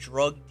a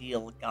drug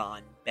deal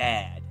gone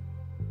bad.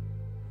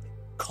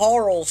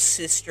 Carl's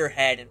sister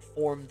had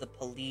informed the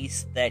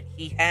police that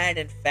he had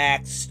in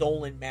fact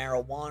stolen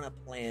marijuana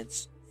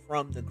plants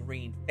from the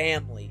Green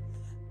family,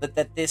 but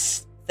that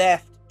this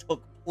theft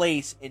took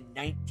place in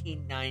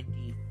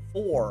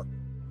 1994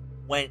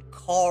 when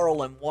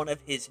Carl and one of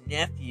his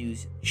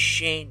nephews,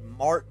 Shane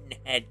Martin,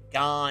 had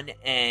gone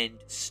and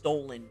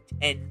stolen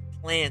 10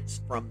 plants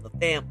from the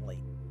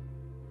family.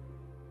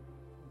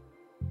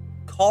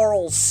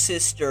 Carl's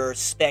sister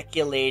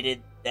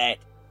speculated that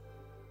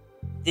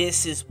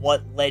this is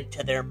what led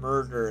to their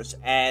murders,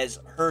 as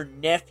her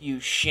nephew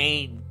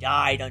Shane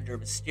died under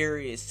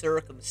mysterious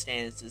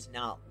circumstances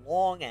not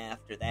long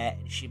after that,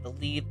 and she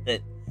believed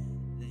that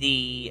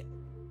the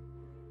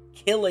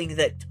killing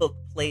that took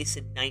place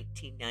in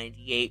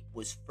 1998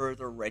 was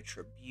further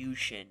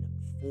retribution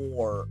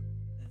for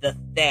the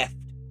theft,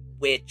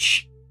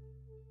 which,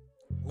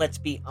 let's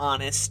be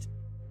honest,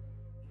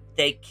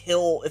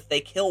 if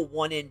they kill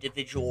one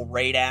individual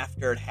right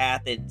after it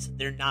happens,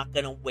 they're not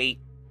going to wait,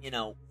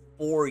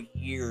 4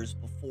 years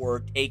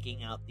before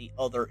taking out the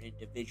other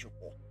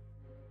individual.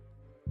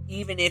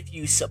 Even if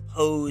you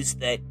suppose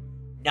that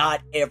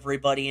not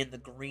everybody in the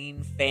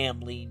Green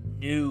family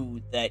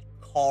knew that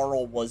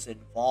Carl was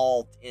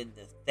involved in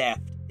the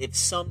theft, if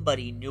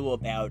somebody knew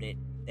about it,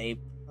 they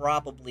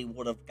probably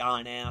would have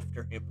gone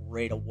after him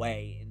right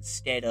away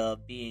instead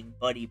of being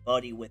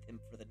buddy-buddy with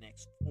him for the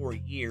next 4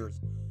 years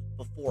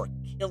before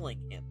killing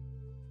him.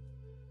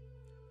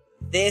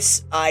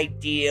 This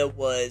idea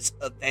was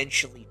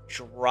eventually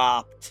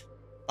dropped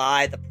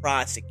by the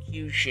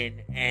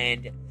prosecution,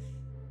 and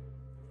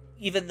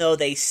even though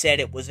they said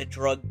it was a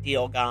drug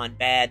deal gone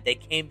bad, they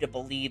came to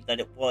believe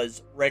that it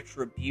was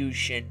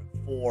retribution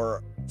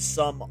for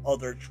some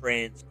other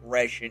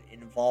transgression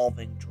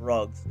involving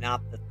drugs,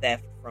 not the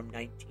theft from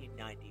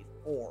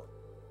 1994.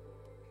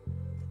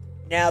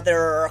 Now,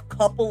 there are a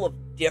couple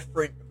of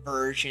different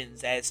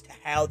versions as to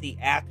how the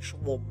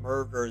actual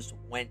murders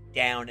went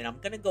down, and I'm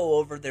going to go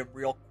over them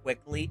real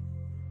quickly.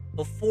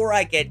 Before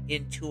I get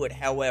into it,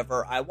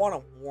 however, I want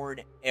to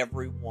warn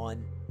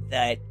everyone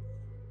that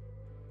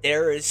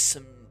there is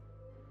some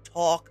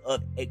talk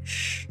of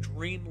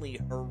extremely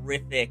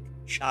horrific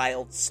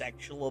child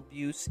sexual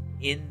abuse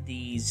in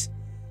these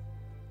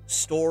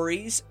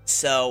stories,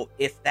 so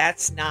if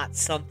that's not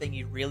something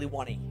you really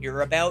want to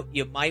hear about,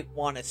 you might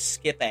want to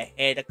skip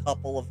ahead a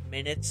couple of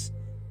minutes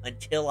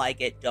until I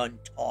get done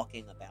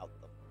talking about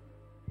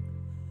them.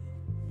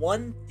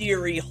 One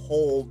theory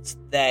holds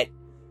that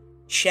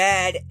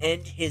Chad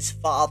and his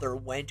father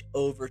went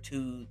over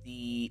to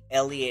the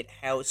Elliot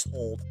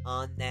household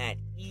on that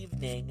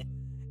evening,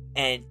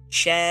 and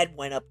Chad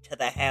went up to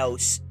the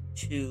house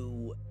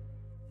to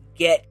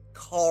get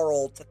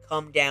Carl to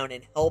come down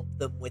and help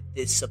them with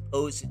this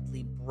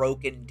supposedly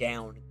broken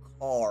down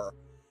car,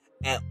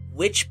 at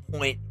which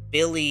point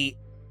Billy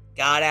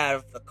got out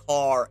of the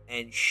car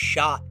and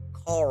shot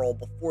Carl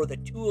before the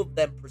two of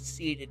them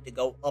proceeded to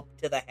go up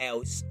to the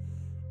house,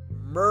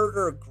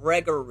 murder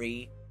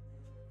Gregory,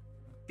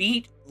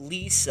 beat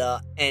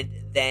Lisa, and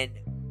then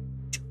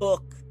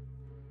took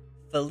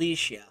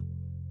Felicia.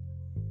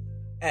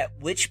 At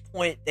which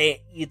point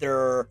they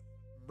either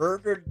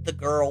murdered the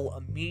girl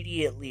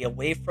immediately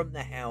away from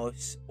the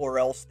house, or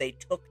else they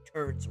took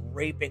turns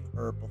raping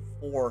her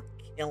before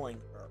killing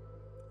her.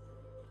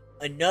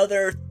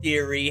 Another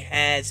theory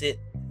has it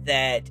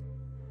that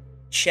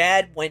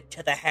Chad went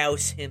to the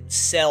house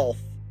himself,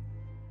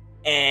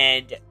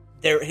 and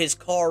his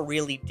car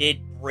really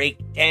did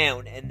break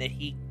down, and that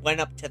he went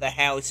up to the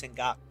house and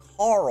got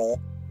Carl,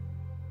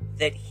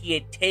 that he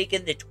had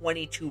taken the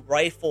 .22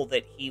 rifle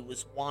that he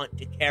was wont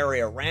to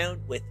carry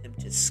around with him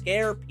to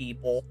scare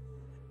people,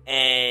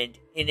 and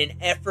in an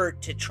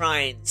effort to try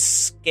and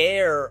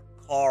scare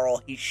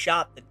Carl, he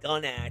shot the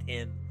gun at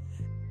him,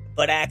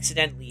 but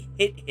accidentally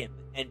hit him,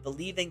 and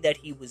believing that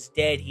he was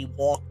dead, he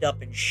walked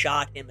up and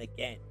shot him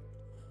again.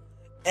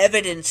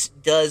 Evidence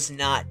does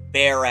not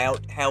bear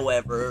out,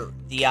 however,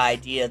 the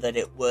idea that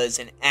it was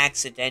an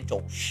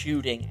accidental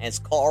shooting, as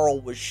Carl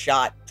was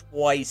shot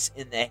twice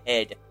in the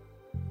head.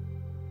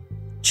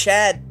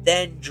 Chad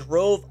then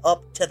drove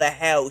up to the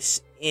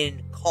house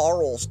in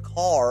Carl's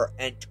car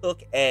and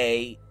took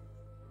a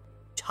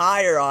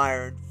tire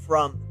iron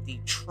from the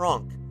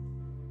trunk.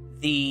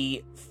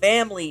 The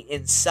family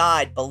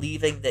inside,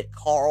 believing that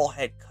Carl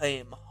had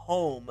come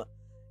home,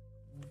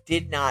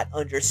 did not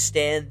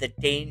understand the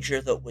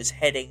danger that was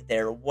heading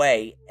their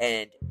way,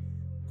 and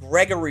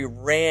Gregory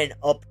ran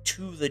up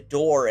to the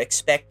door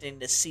expecting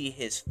to see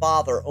his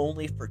father,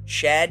 only for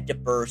Chad to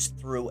burst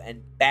through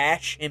and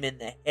bash him in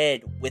the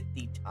head with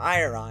the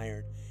tire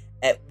iron,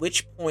 at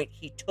which point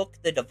he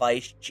took the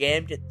device,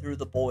 jammed it through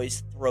the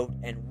boy's throat,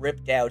 and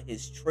ripped out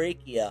his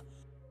trachea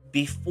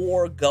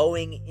before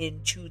going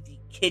into the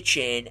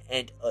kitchen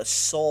and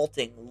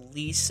assaulting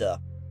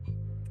Lisa,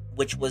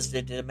 which was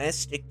the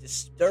domestic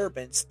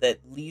disturbance that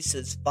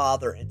Lisa's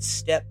father and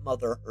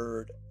stepmother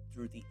heard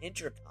through the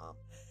intercom.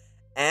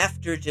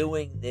 After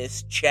doing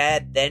this,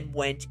 Chad then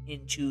went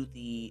into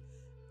the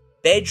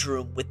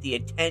bedroom with the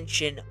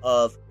intention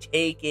of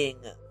taking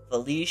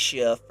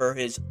Felicia for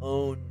his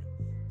own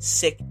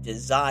sick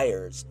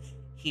desires.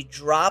 He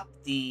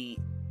dropped the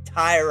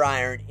tire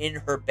iron in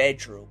her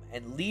bedroom,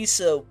 and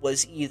Lisa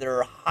was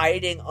either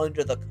hiding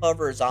under the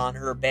covers on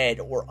her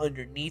bed or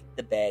underneath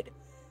the bed.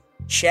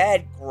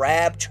 Chad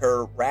grabbed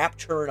her,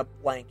 wrapped her in a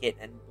blanket,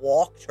 and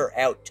walked her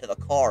out to the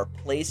car,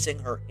 placing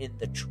her in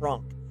the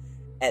trunk.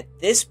 At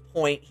this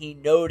point, he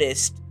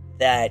noticed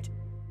that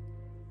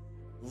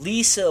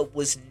Lisa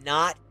was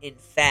not, in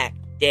fact,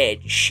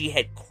 dead. She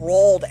had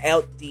crawled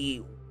out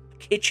the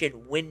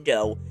kitchen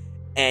window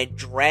and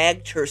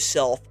dragged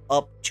herself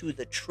up to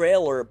the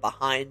trailer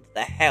behind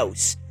the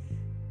house.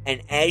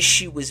 And as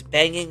she was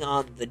banging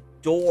on the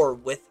door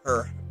with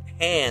her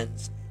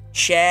hands,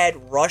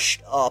 Chad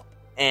rushed up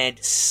and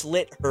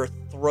slit her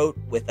throat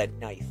with a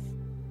knife.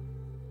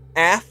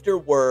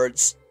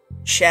 Afterwards,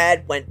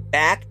 Chad went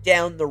back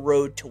down the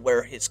road to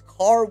where his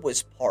car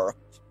was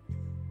parked,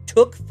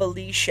 took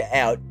Felicia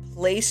out,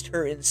 placed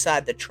her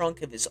inside the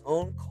trunk of his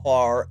own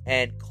car,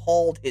 and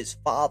called his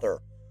father,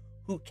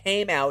 who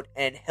came out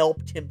and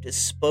helped him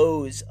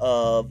dispose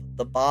of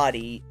the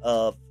body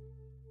of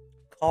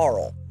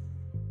Carl.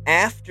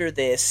 After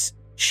this,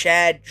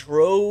 Chad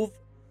drove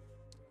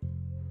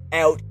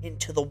out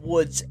into the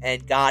woods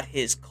and got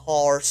his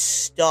car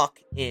stuck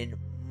in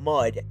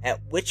mud,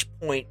 at which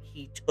point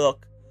he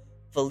took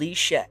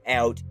Felicia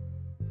out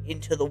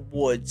into the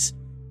woods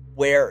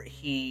where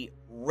he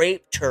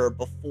raped her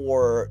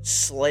before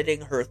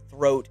slitting her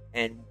throat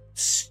and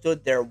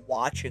stood there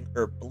watching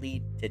her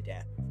bleed to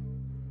death.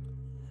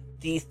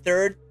 The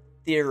third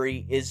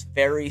theory is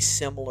very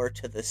similar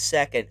to the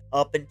second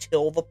up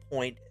until the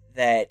point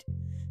that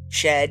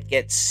Chad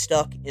gets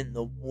stuck in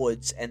the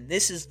woods, and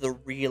this is the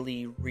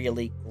really,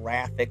 really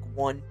graphic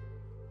one.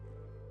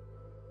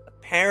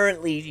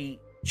 Apparently,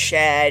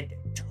 Chad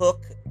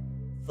took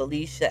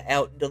Felicia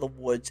out into the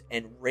woods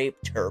and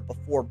raped her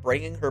before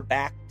bringing her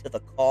back to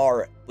the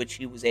car, which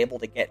he was able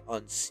to get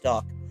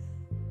unstuck.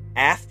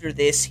 After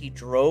this, he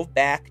drove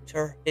back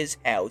to his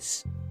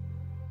house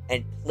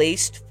and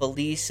placed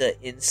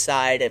Felicia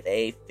inside of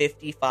a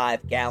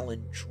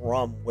 55-gallon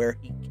drum where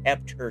he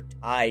kept her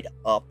tied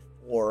up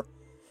for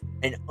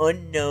an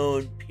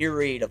unknown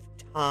period of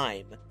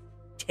time,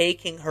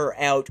 taking her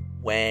out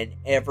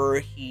whenever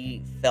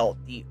he felt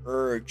the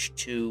urge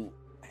to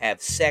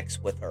have sex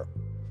with her.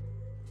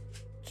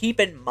 Keep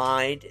in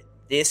mind,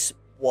 this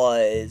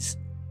was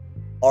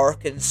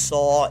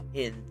Arkansas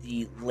in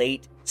the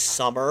late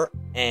summer,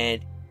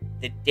 and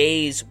the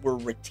days were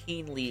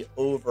routinely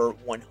over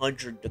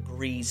 100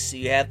 degrees, so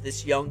you have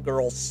this young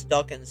girl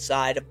stuck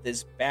inside of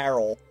this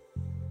barrel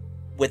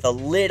with a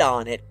lid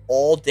on it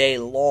all day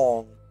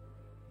long,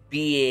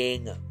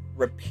 being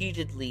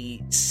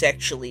repeatedly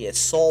sexually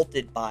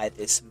assaulted by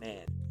this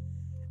man.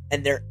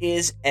 And there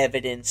is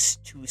evidence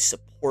to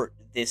support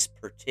this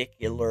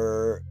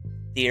particular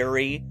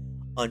theory.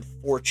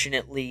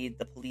 Unfortunately,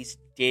 the police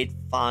did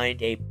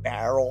find a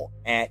barrel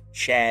at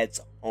Chad's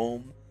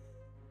home,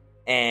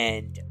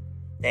 and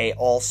they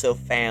also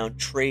found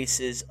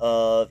traces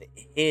of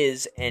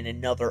his and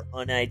another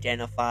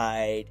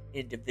unidentified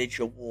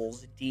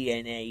individual's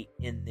DNA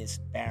in this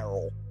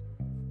barrel.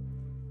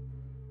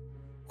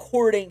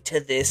 According to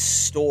this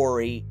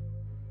story,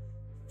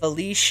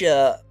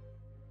 Felicia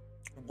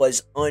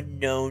was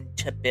unknown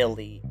to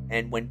Billy,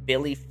 and when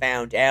Billy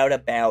found out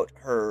about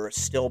her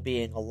still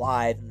being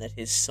alive and that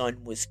his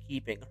son was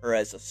keeping her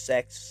as a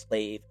sex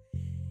slave,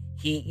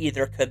 he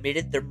either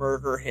committed the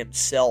murder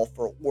himself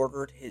or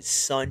ordered his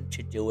son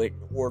to do it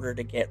in order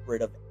to get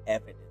rid of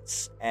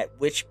evidence, at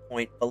which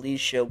point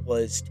Felicia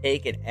was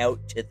taken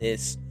out to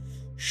this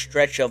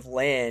stretch of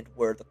land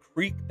where the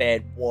creek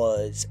bed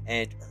was,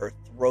 and her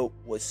throat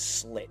was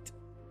slit.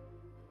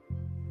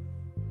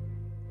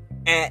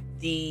 At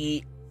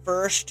the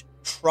first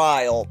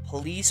trial,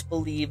 police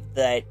believed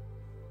that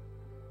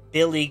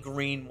Billy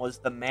Green was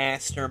the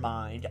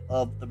mastermind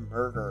of the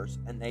murders,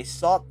 and they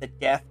sought the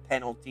death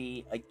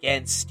penalty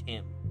against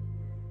him.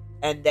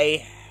 And they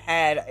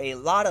had a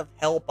lot of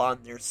help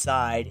on their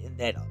side in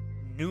that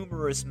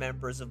numerous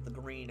members of the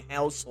Green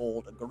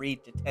household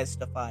agreed to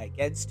testify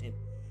against him,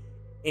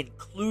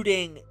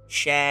 including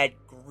Chad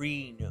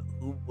Green,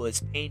 who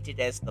was painted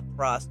as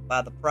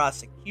by the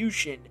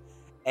prosecution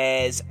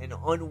as an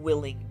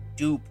unwilling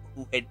dupe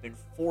who had been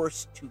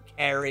forced to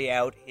carry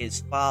out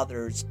his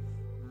father's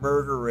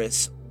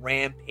murderous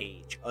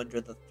rampage under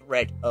the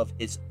threat of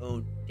his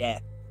own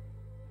death.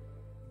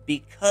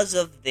 Because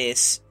of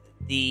this,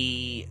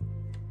 the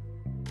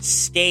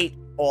state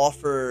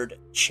offered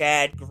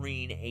Chad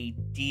Green a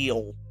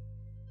deal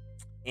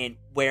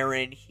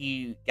wherein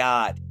he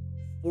got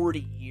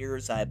 40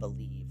 years, I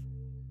believe,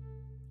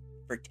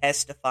 for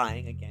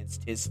testifying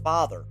against his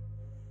father.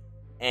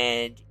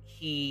 And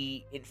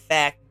he, in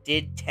fact,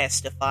 did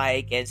testify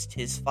against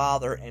his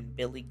father, and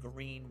Billy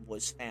Green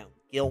was found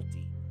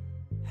guilty.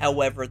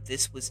 However,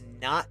 this was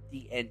not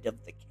the end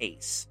of the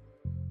case.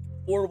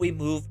 Before we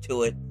move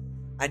to it,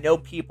 I know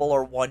people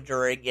are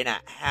wondering,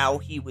 how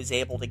he was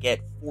able to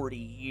get 40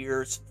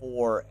 years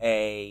for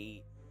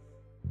a,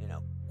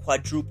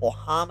 quadruple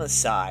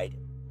homicide.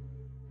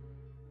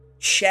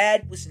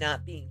 Chad was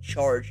not being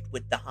charged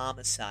with the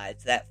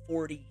homicides. That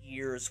 40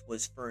 years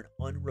was for an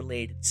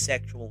unrelated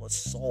sexual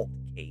assault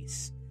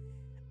case.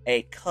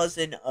 A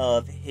cousin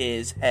of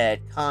his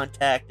had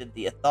contacted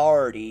the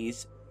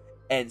authorities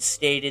and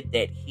stated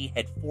that he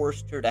had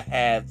forced her to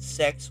have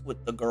sex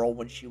with the girl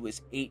when she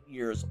was 8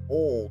 years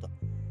old,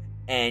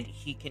 and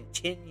he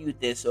continued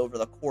this over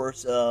the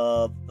course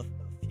of a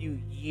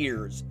few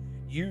years,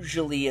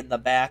 usually in the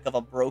back of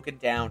a broken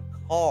down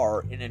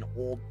car in an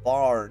old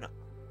barn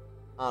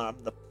on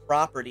the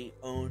property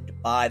owned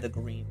by the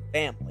Green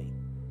family.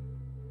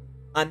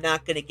 I'm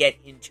not going to get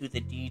into the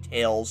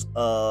details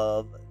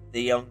of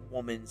the young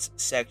woman's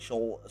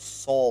sexual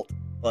assault,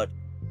 but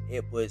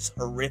it was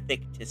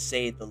horrific to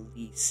say the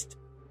least.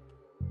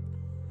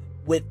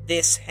 With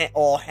this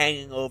all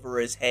hanging over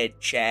his head,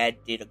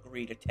 Chad did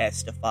agree to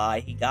testify.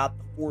 He got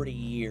the 40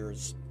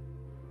 years.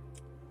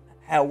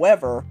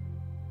 However,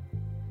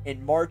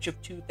 in March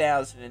of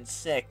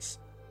 2006,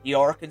 the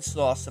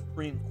Arkansas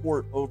Supreme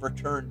Court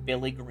overturned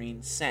Billy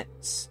Green's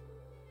sentence.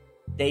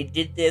 They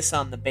did this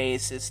on the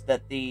basis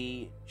that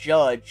the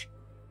judge,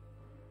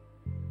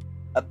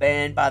 a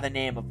man by the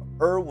name of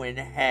Irwin,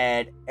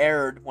 had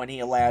erred when he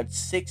allowed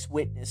 6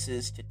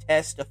 witnesses to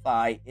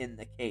testify in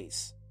the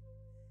case.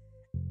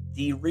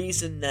 The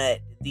reason that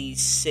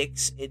these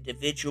 6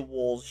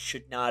 individuals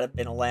should not have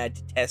been allowed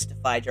to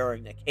testify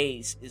during the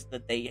case is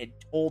that they had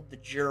told the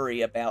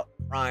jury about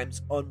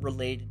crimes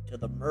unrelated to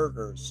the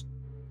murders,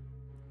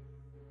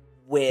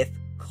 with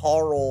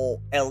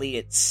Carl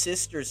Elliot's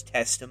sister's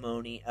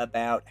testimony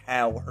about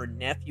how her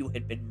nephew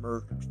had been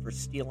murdered for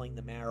stealing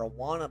the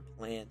marijuana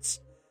plants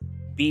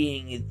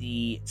being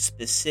the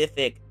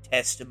specific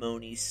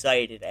testimony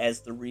cited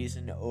as the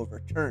reason to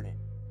overturn it.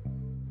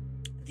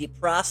 The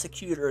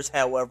prosecutors,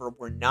 however,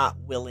 were not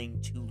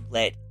willing to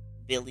let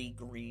Billy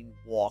Green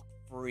walk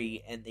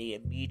free, and they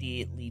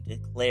immediately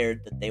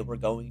declared that they were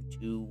going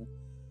to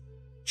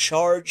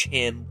charge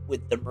him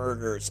with the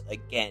murders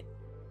again.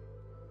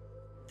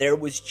 There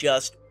was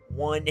just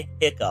one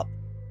hiccup.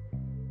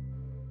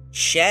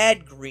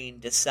 Chad Green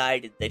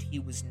decided that he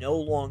was no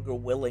longer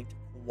willing to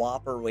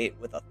cooperate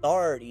with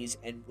authorities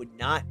and would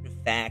not, in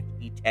fact,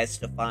 be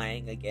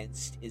testifying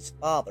against his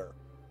father.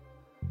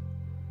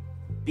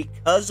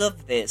 Because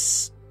of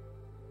this,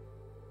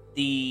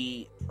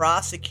 the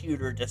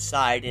prosecutor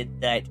decided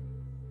that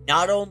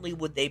not only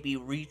would they be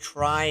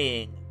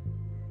retrying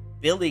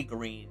Billy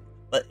Green,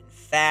 but in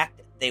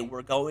fact, they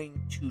were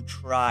going to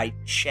try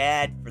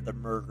Chad for the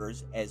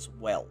murders as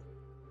well.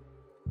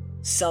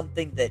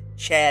 Something that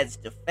Chad's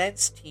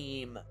defense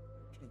team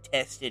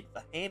contested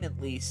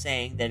vehemently,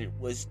 saying that it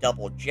was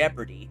double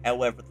jeopardy.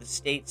 However, the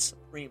state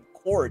Supreme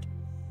Court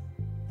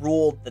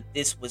ruled that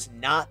this was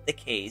not the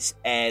case,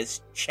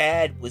 as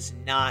Chad was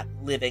not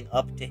living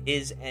up to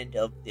his end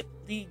of the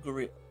plea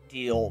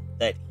deal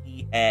that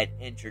he had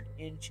entered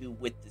into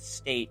with the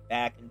state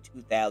back in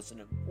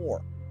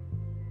 2004.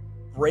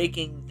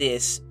 Breaking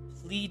this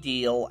plea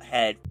deal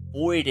had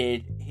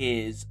voided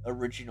his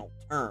original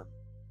term,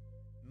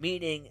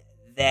 meaning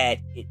that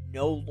it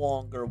no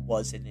longer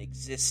was in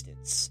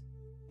existence.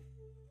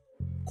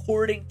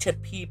 According to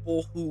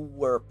people who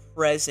were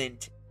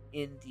present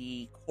in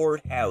the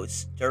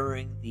courthouse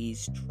during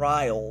these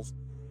trials,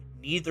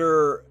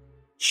 neither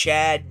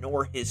Chad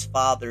nor his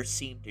father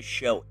seemed to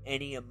show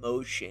any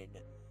emotion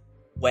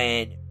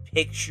when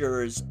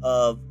pictures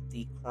of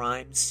the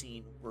crime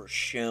scene were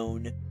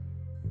shown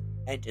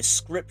and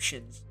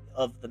descriptions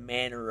of the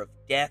manner of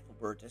death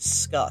were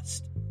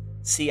discussed.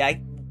 See,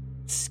 I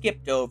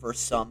skipped over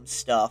some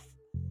stuff.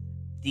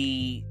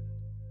 The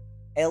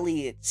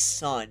Elliot's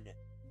son,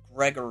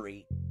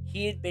 Gregory,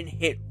 he had been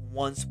hit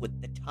once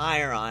with the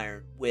tire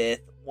iron, with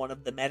one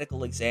of the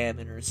medical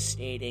examiners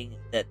stating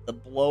that the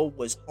blow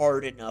was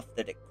hard enough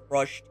that it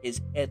crushed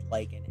his head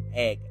like an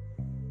egg.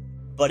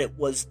 But it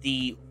was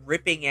the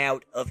ripping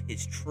out of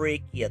his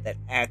trachea that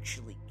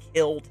actually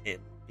killed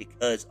him,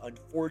 because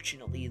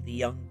unfortunately the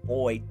young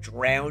boy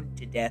drowned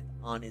to death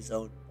on his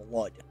own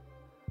blood.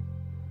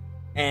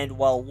 And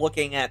while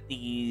looking at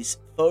these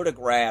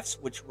photographs,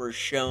 which were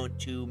shown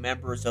to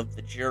members of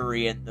the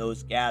jury and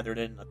those gathered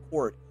in the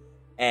court,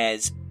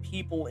 as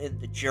people in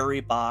the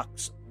jury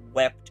box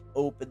wept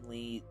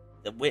openly,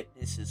 the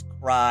witnesses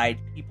cried,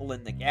 people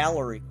in the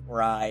gallery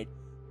cried,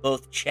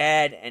 both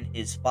Chad and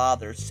his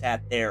father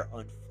sat there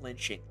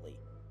unflinchingly.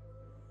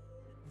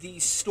 The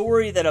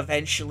story that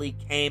eventually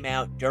came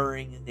out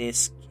during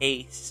this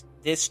case,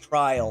 this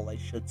trial, I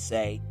should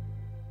say,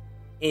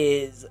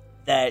 is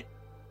that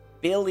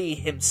Billy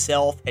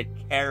himself had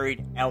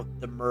carried out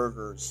the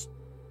murders,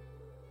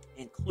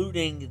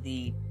 including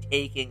the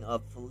taking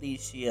of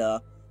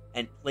Felicia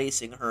and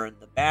placing her in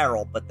the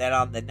barrel, but that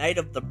on the night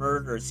of the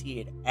murders he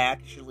had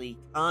actually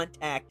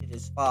contacted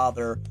his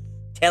father,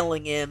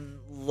 telling him,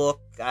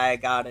 look, I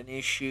got an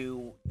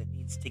issue that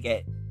needs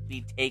to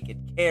be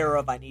taken care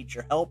of, I need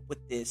your help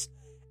with this,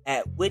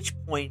 at which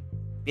point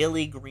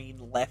Billy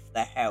Green left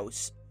the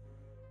house,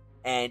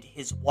 and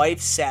his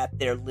wife sat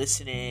there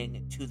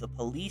listening to the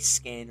police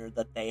scanner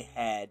that they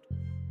had.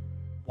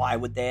 Why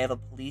would they have a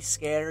police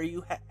scanner,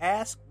 you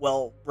ask?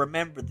 Well,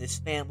 remember, this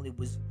family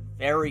was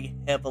very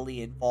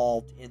heavily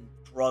involved in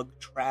drug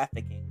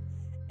trafficking,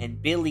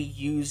 and Billy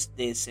used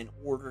this in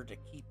order to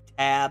keep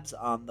tabs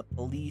on the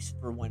police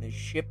for when a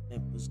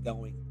shipment was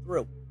going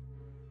through.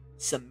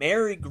 So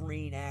Mary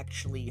Green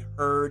actually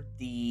heard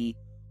the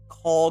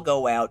call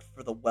go out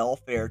for the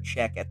welfare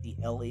check at the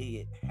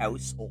Elliot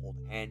household,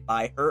 and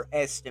by her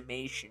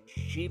estimation,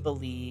 she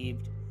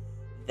believed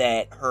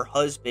that her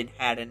husband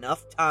had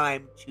enough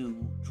time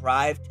to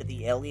drive to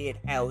the Elliot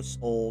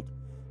household,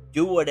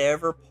 do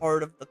whatever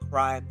part of the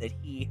crime that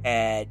he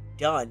had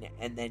done,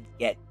 and then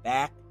get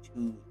back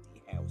to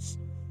the house.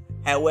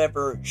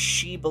 However,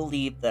 she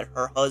believed that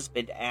her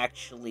husband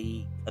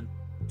actually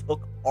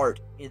took part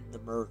in the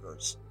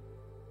murders.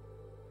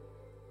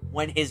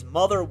 When his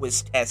mother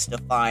was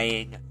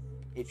testifying,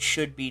 it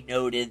should be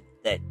noted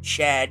that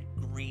Chad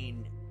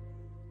Green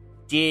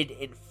did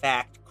in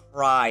fact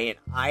cry, and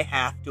I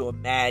have to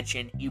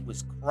imagine he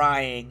was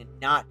crying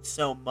not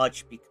so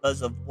much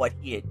because of what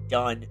he had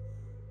done,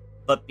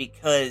 but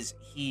because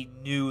he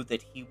knew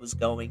that he was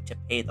going to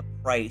pay the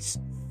price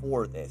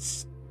for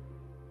this.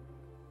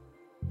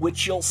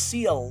 Which you'll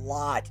see a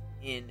lot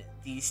in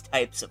these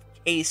types of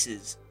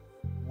cases,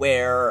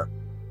 where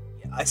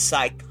a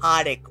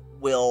psychotic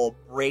will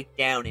break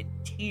down in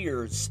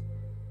tears,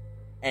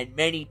 and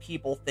many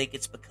people think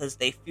it's because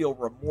they feel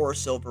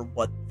remorse over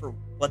what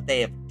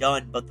they have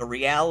done, but the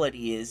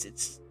reality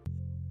is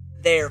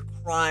they're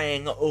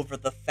crying over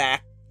the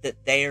fact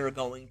that they are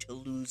going to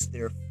lose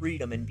their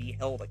freedom and be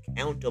held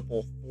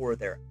accountable for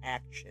their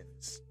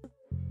actions.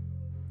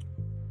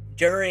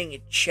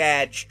 During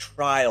Chad's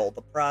trial,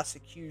 the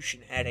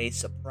prosecution had a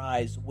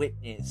surprise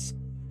witness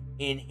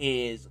in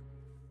his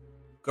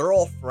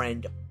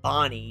girlfriend,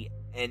 Bonnie,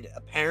 and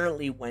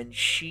apparently when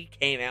she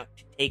came out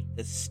to take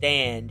the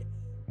stand,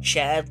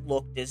 Chad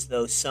looked as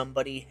though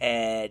somebody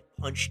had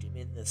punched him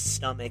in the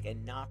stomach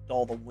and knocked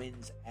all the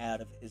winds out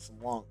of his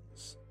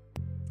lungs.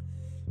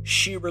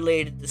 She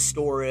related the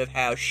story of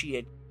how she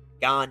had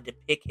gone to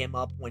pick him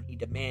up when he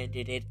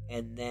demanded it,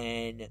 and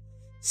then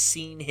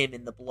seen him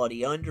in the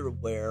bloody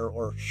underwear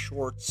or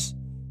shorts.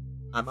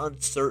 I'm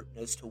uncertain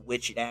as to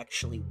which it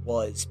actually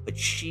was, but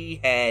she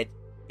had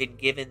been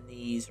given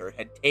these or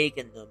had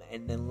taken them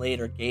and then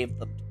later gave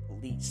them to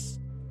police.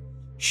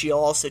 She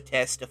also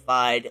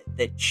testified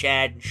that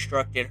Chad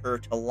instructed her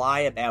to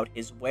lie about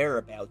his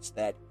whereabouts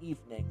that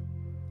evening.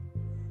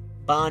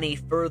 Bonnie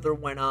further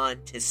went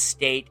on to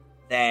state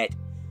that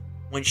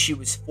when she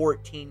was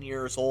 14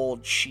 years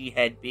old, she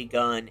had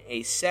begun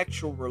a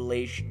sexual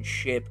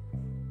relationship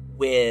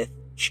with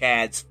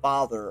Chad's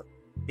father,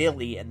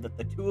 Billy, and that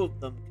the two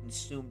of them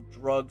consumed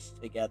drugs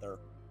together.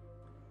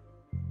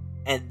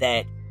 And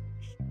that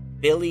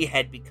Billy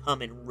had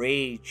become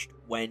enraged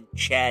when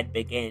Chad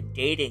began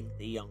dating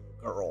the young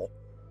girl,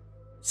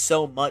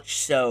 so much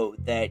so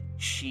that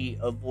she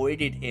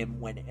avoided him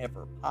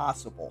whenever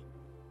possible.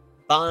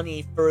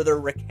 Bonnie further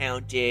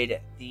recounted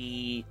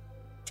the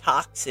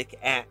toxic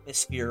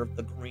atmosphere of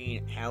the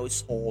Green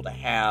household,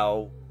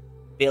 how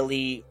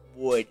Billy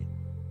would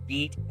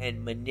beat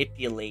and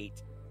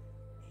manipulate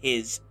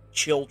his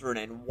children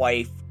and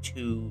wife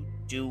to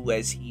do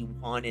as he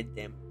wanted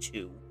them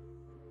to.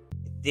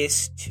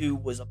 This, too,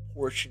 was a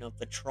portion of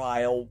the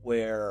trial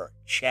where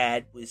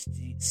Chad was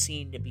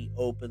seen to be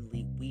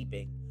openly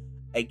weeping.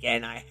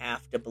 Again, I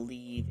have to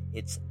believe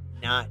it's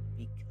not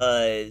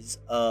because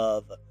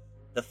of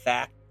the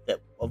fact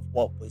of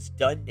what was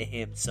done to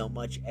him so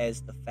much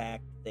as the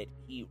fact that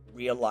he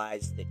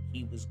realized that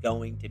he was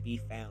going to be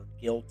found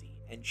guilty.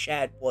 And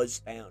Chad was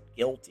found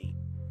guilty.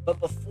 But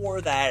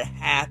before that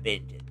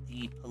happened,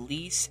 the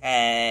police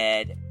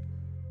had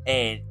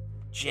a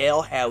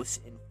jailhouse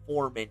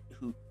informant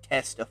who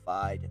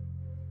testified.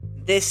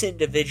 This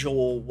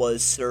individual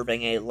was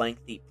serving a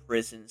lengthy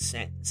prison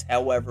sentence.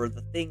 However,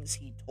 the things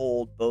he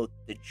told both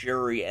the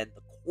jury and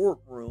the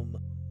courtroom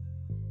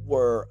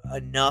were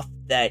enough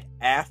that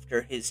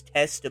after his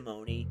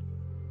testimony,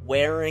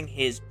 wearing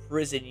his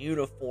prison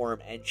uniform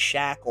and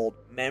shackled,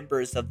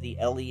 members of the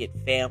Elliot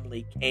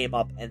family came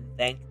up and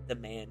thanked the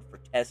man for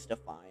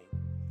testifying.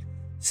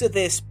 So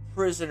this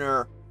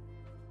prisoner,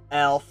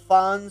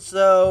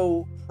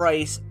 Alfonso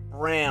Price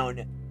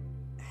Brown,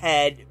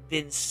 had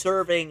been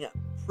serving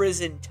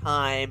prison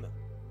time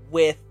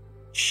with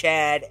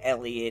Chad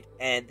Elliot,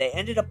 and they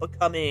ended up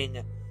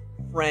becoming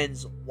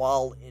friends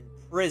while in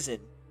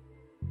prison.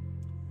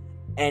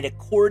 And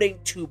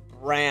according to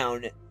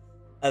Brown,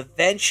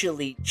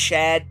 eventually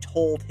Chad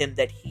told him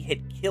that he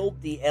had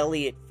killed the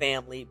Elliot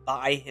family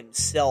by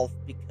himself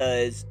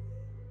because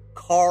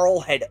Carl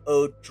had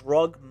owed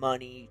drug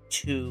money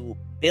to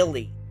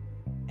Billy,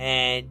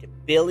 and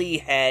Billy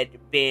had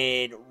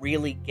been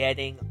really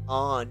getting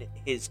on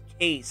his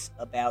case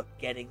about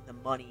getting the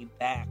money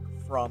back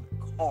from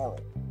Carl.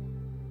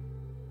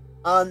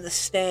 On the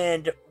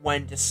stand,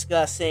 when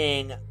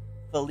discussing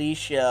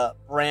Felicia,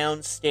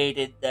 Brown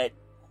stated that,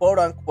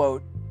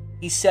 quote-unquote,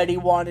 he said he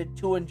wanted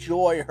to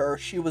enjoy her.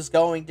 She was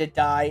going to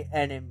die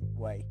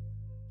anyway.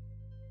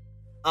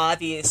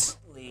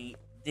 Obviously,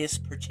 this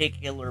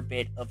particular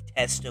bit of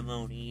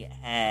testimony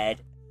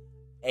had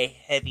a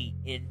heavy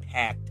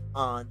impact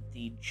on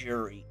the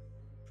jury,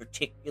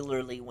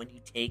 particularly when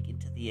you take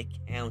into the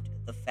account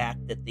the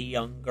fact that the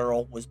young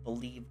girl was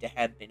believed to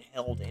have been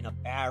held in a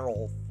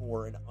barrel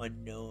for an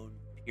unknown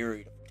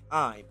period of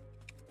time.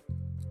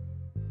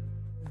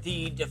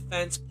 The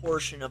defense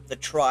portion of the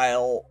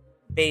trial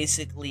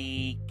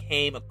basically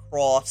came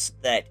across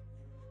that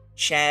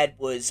Chad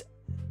was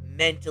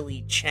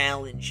mentally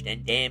challenged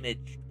and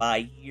damaged by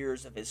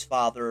years of his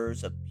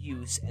father's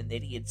abuse, and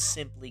that he had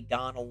simply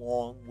gone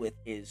along with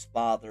his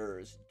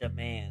father's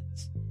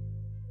demands,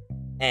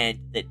 and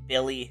that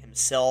Billy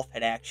himself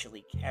had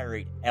actually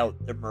carried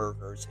out the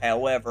murders.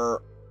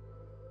 However,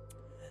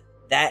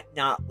 that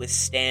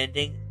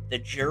notwithstanding, the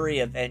jury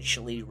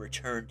eventually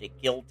returned a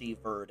guilty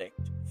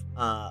verdict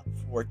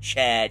for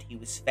Chad. He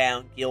was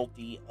found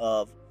guilty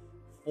of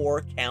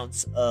 4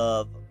 counts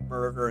of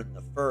murder in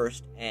the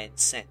first and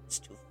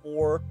sentenced to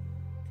 4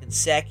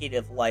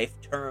 consecutive life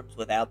terms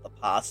without the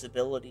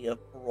possibility of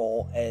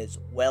parole, as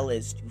well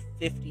as to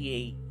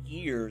 58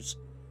 years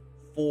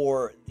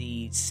for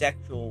the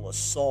sexual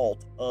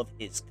assault of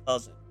his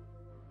cousin.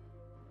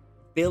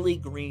 Billy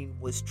Green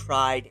was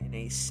tried in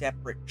a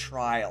separate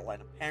trial,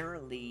 and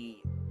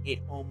apparently it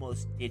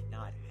almost did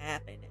not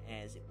happen,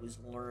 as it was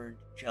learned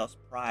just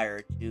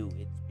prior to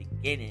its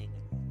beginning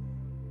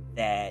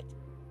that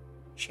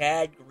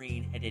Chad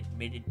Green had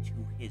admitted to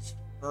his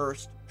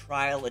first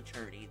trial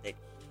attorney that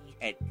he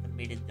had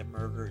committed the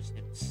murders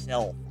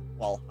himself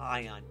while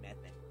high on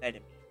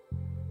methamphetamine.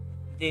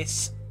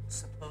 This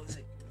supposed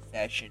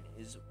confession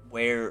is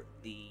where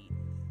the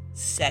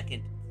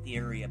second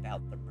theory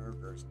about the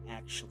murders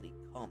actually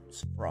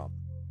comes from.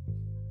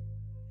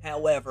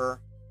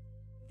 However,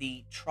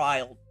 the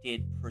trial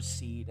did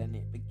proceed, and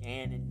it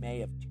began in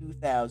May of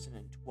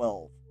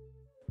 2012.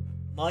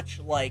 Much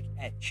like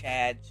at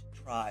Chad's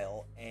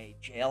trial, a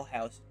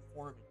jailhouse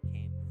informant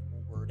came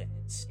forward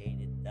and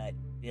stated that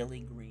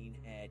Billy Green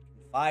had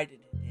confided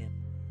in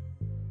him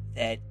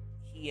that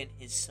he and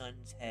his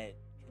sons had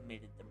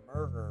committed the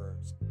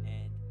murders,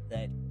 and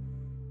that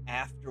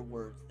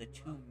afterwards the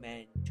 2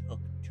 men took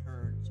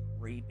turns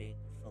raping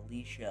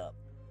Felicia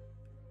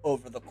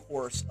over the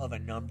course of a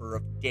number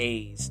of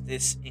days.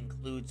 This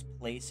includes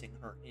placing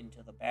her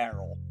into the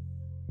barrel.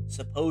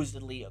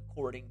 Supposedly,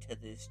 according to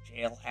this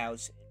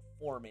jailhouse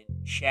informant,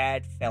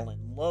 Chad fell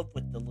in love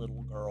with the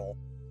little girl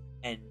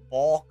and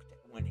balked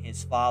when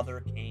his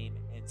father came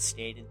and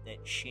stated that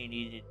she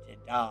needed to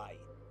die,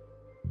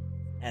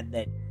 and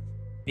that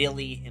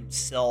Billy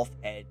himself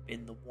had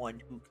been the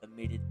one who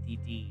committed the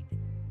deed.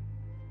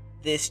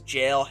 This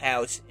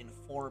jailhouse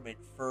informant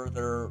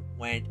further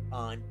went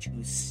on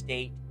to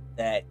state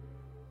that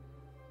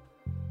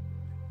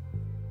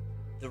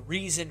the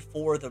reason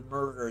for the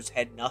murders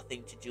had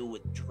nothing to do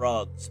with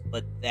drugs,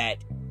 but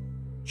that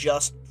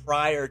just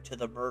prior to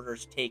the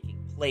murders taking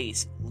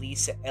place,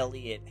 Lisa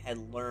Elliot had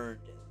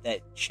learned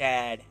that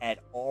Chad had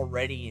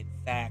already in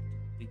fact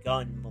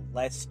begun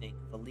molesting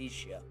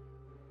Felicia.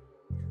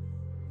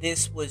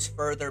 This was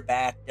further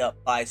backed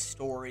up by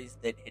stories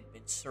that had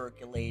been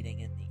circulating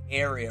in the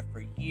area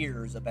for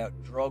years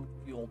about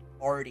drug-fueled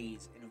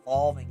parties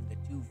involving the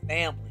 2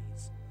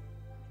 families,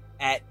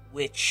 at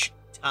which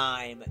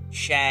time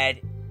Chad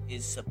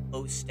is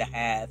supposed to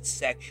have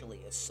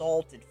sexually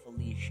assaulted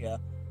Felicia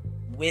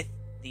with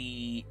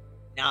the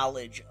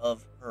knowledge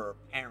of her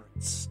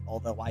parents,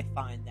 although I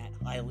find that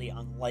highly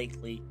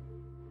unlikely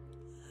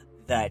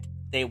that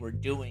they were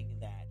doing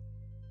that.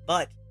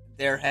 But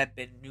there have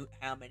been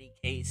how many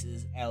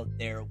cases out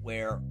there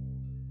where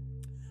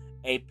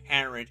a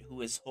parent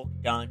who is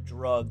hooked on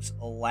drugs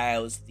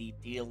allows the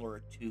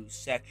dealer to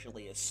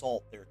sexually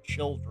assault their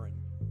children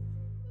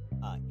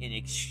in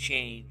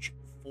exchange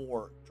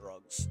for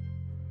drugs.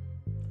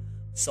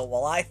 So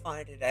while I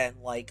find it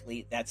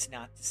unlikely, that's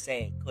not to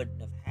say it couldn't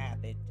have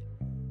happened,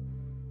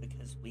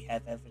 because we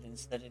have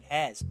evidence that it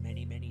has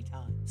many, many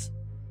times.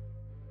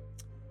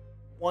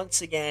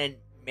 Once again,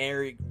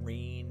 Mary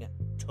Green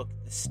took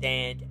the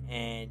stand,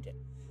 and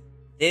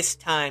this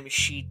time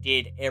she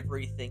did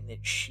everything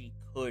that she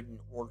could in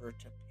order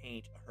to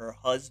paint her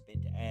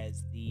husband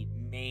as the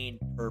main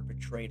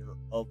perpetrator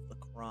of the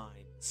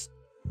crimes.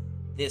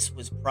 This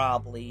was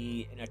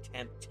probably an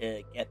attempt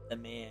to get the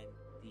man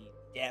the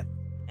death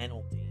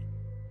penalty,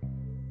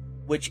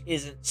 which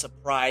isn't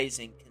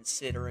surprising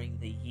considering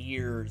the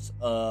years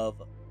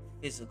of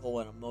physical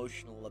and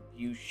emotional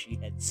abuse she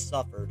had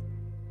suffered.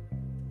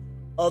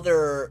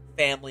 Other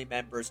family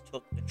members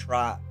took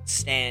the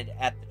stand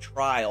at the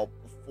trial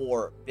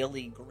before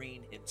Billy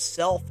Green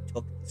himself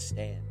took the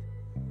stand,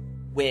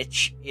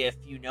 which, if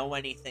you know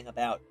anything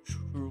about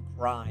true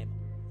crime,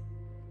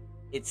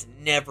 it's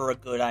never a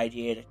good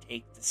idea to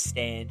take the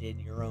stand in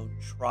your own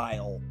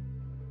trial.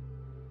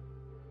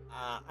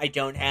 I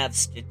don't have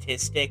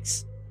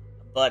statistics,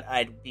 but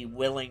I'd be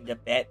willing to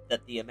bet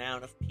that the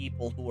amount of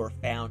people who are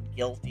found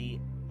guilty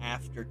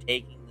after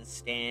taking the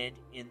stand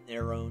in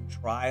their own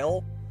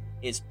trial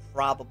is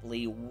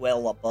probably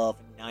well above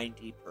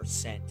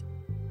 90%.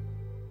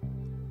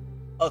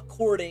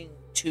 According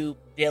to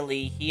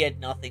Billy, he had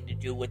nothing to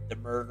do with the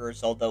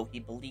murders, although he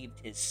believed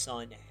his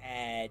son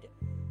had,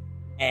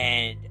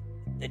 and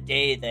the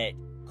day that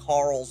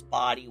Carl's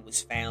body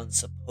was found,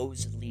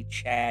 supposedly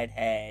Chad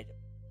had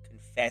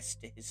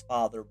confessed to his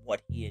father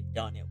what he had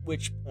done, at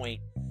which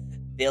point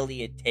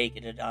Billy had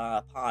taken it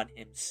upon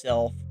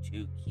himself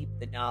to keep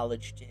the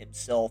knowledge to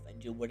himself and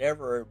do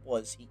whatever it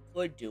was he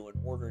could do in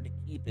order to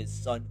keep his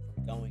son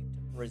from going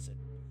to prison.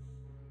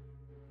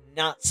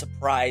 Not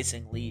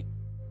surprisingly,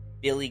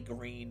 Billy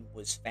Green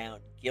was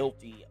found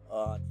guilty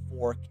on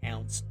 4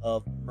 counts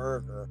of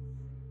murder,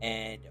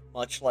 and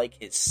much like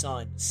his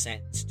son,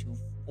 sentenced to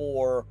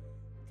 4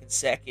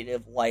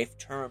 consecutive life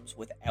terms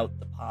without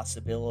the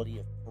possibility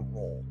of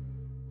parole.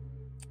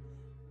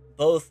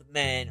 Both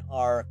men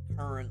are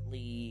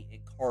currently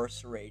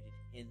incarcerated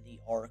in the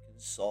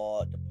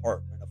Arkansas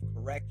Department of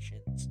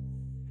Corrections.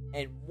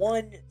 And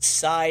one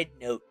side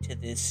note to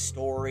this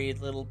story, a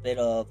little bit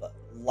of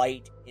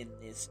light in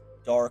this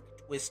dark,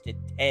 twisted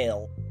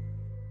tale.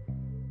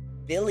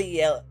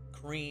 Billy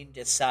Green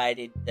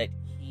decided that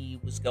he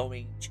was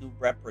going to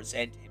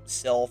represent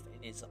himself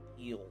in his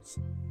appeals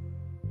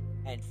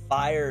and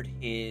fired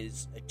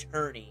his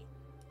attorney.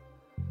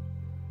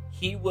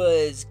 He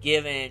was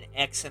given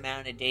X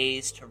amount of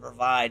days to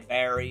provide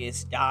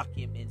various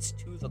documents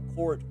to the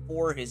court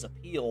for his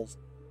appeals,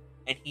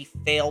 and he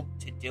failed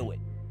to do it.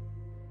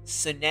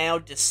 So now,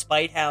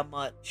 despite how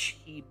much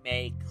he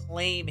may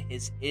claim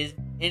his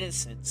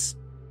innocence,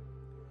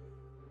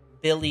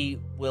 Billy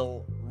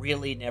will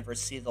really never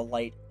see the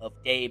light of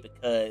day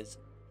because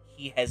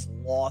he has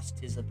lost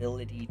his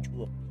ability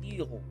to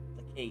appeal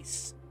the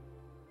case,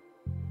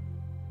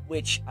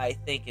 which I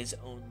think is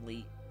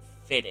only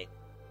fitting.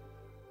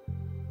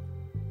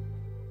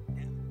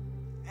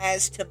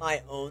 As to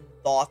my own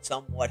thoughts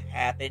on what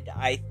happened,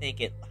 I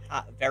think it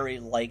very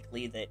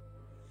likely that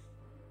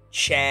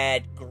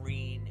Chad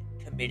Green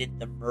committed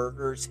the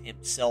murders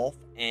himself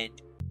and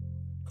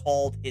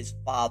called his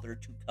father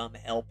to come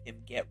help him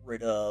get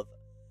rid of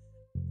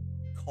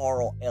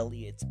Carl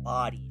Elliott's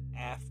body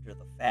after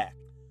the fact.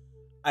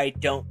 I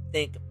don't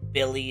think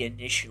Billy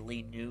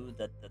initially knew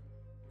that the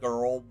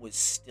girl was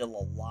still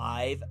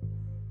alive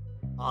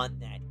on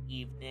that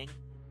evening,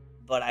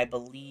 but I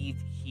believe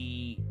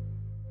he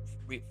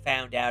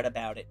found out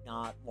about it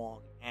not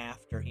long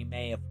after. He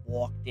may have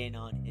walked in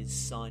on his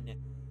son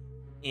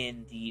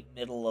in the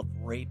middle of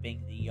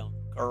raping the young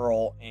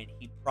girl, and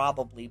he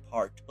probably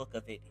partook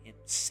of it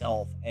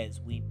himself,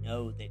 as we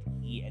know that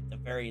he, at the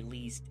very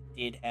least,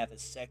 did have a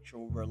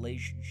sexual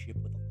relationship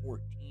with a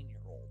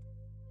 14-year-old.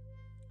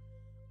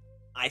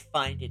 I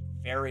find it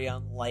very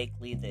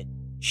unlikely that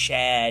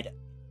Chad,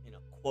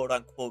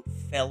 quote-unquote,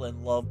 fell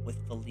in love with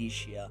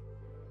Felicia.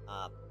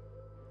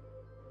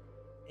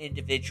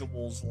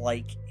 Individuals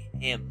like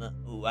him,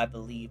 who I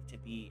believe to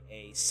be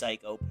a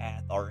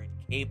psychopath, are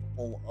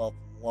incapable of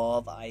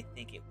love. I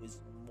think it was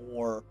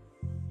more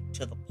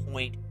to the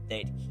point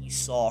that he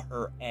saw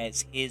her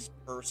as his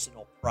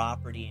personal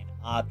property, an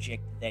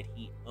object that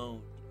he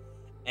owned.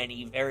 And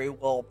he very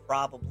well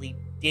probably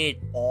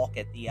did balk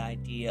at the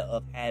idea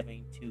of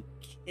having to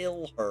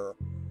kill her,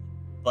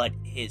 but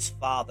his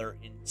father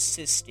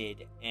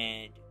insisted,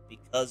 and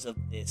because of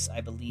this,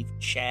 I believe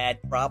Chad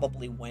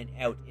probably went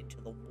out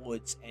into the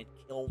woods and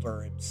killed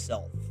her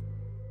himself.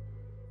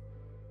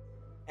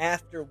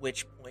 After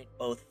which point,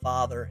 both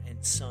father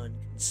and son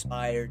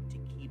conspired to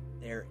keep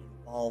their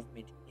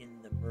involvement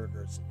in the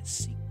murders a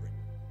secret.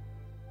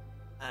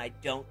 I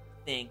don't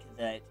think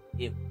that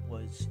the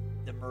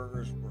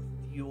murders were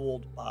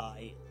fueled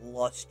by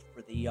lust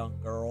for the young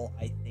girl.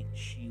 I think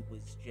she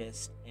was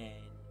just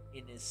an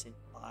innocent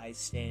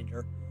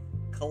bystander.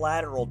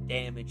 Collateral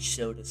damage,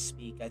 so to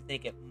speak. I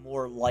think it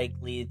more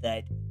likely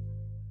that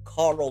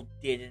Carl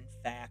did in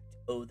fact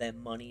owe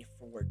them money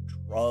for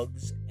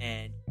drugs,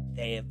 and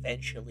they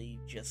eventually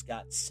just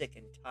got sick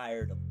and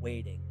tired of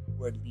waiting,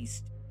 or at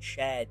least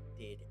Chad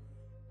did,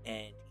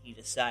 and he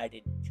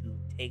decided to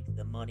take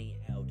the money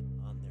out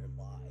on their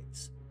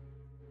lives.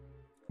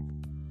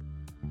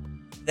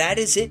 That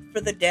is it for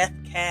the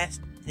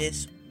Deathcast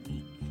this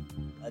week.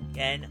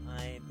 Again,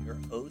 I am your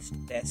host,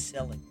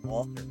 best-selling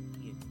author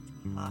Elliot.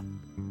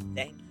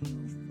 Thank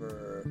you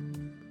for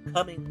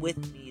coming with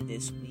me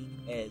this week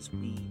as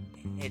we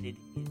headed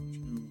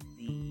into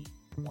the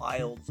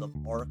wilds of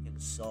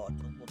Arkansas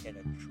to look at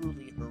a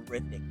truly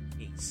horrific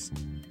case.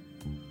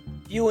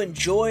 If you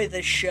enjoy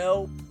the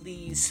show,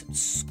 please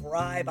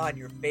subscribe on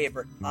your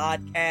favorite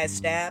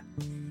podcast app.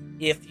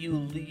 If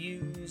you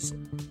use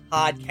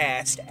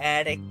Podcast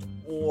Addict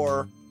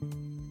or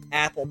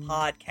Apple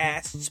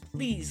Podcasts,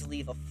 please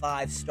leave a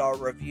 5-star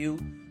review.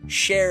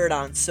 Share it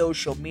on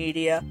social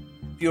media.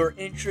 If you're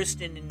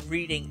interested in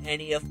reading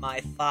any of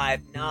my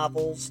 5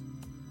 novels,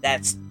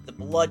 that's the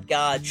Blood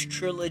Gods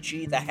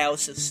trilogy, The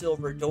House of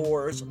Silver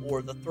Doors,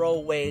 or The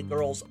Throwaway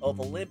Girls of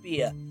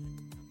Olympia,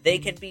 they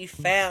can be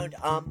found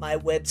on my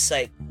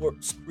website,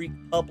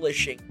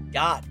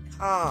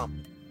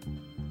 corpsecreekpublishing.com,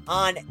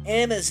 on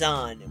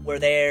Amazon, where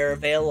they're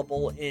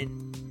available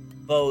in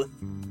both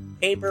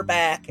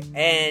paperback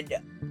and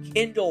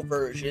Kindle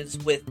versions,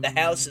 with The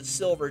House of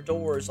Silver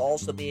Doors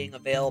also being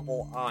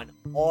available on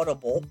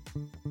Audible.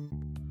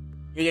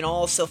 You can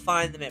also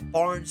find them at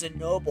Barnes &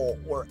 Noble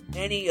or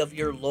any of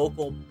your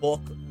local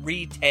book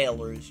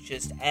retailers.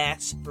 Just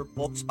ask for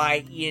books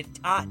by Ian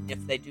Totten.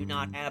 If they do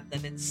not have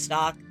them in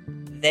stock,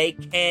 they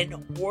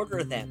can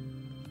order them.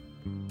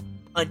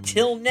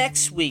 Until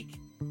next week,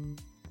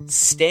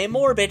 stay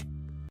morbid.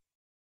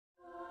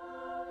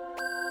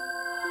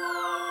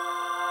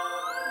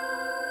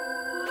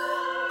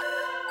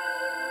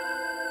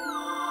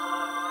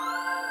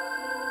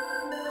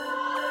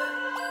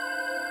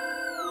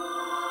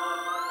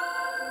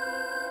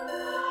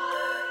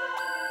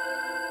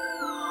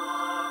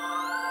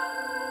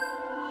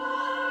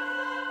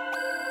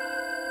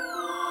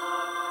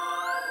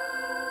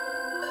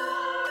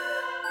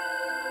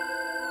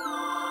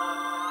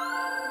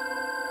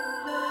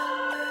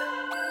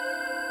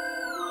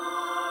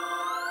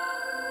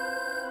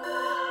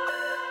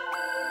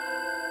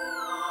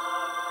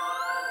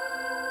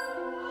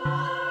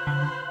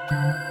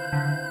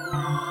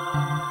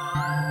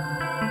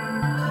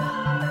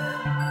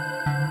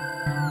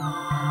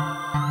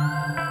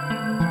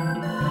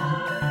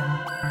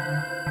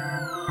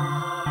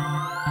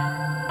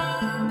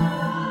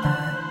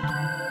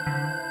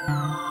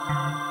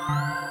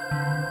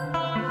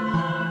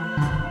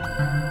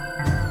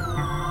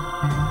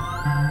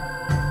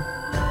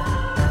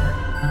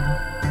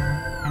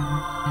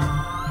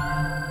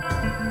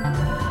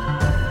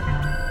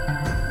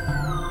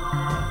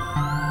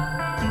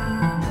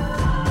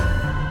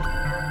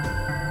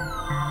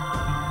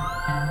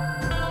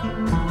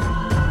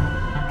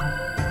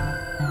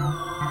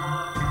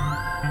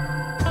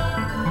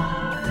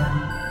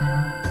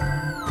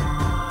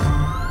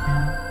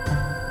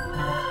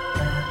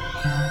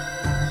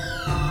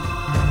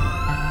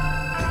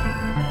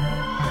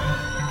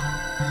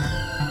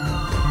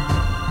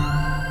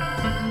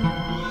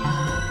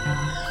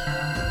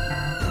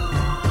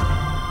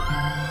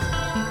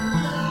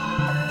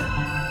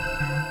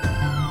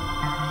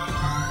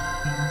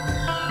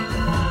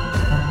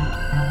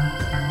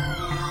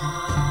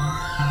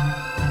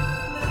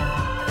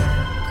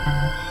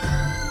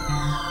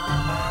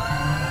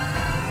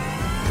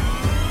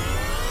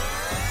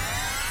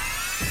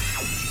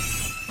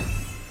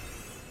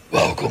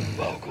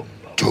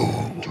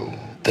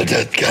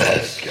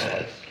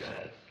 Deathcast.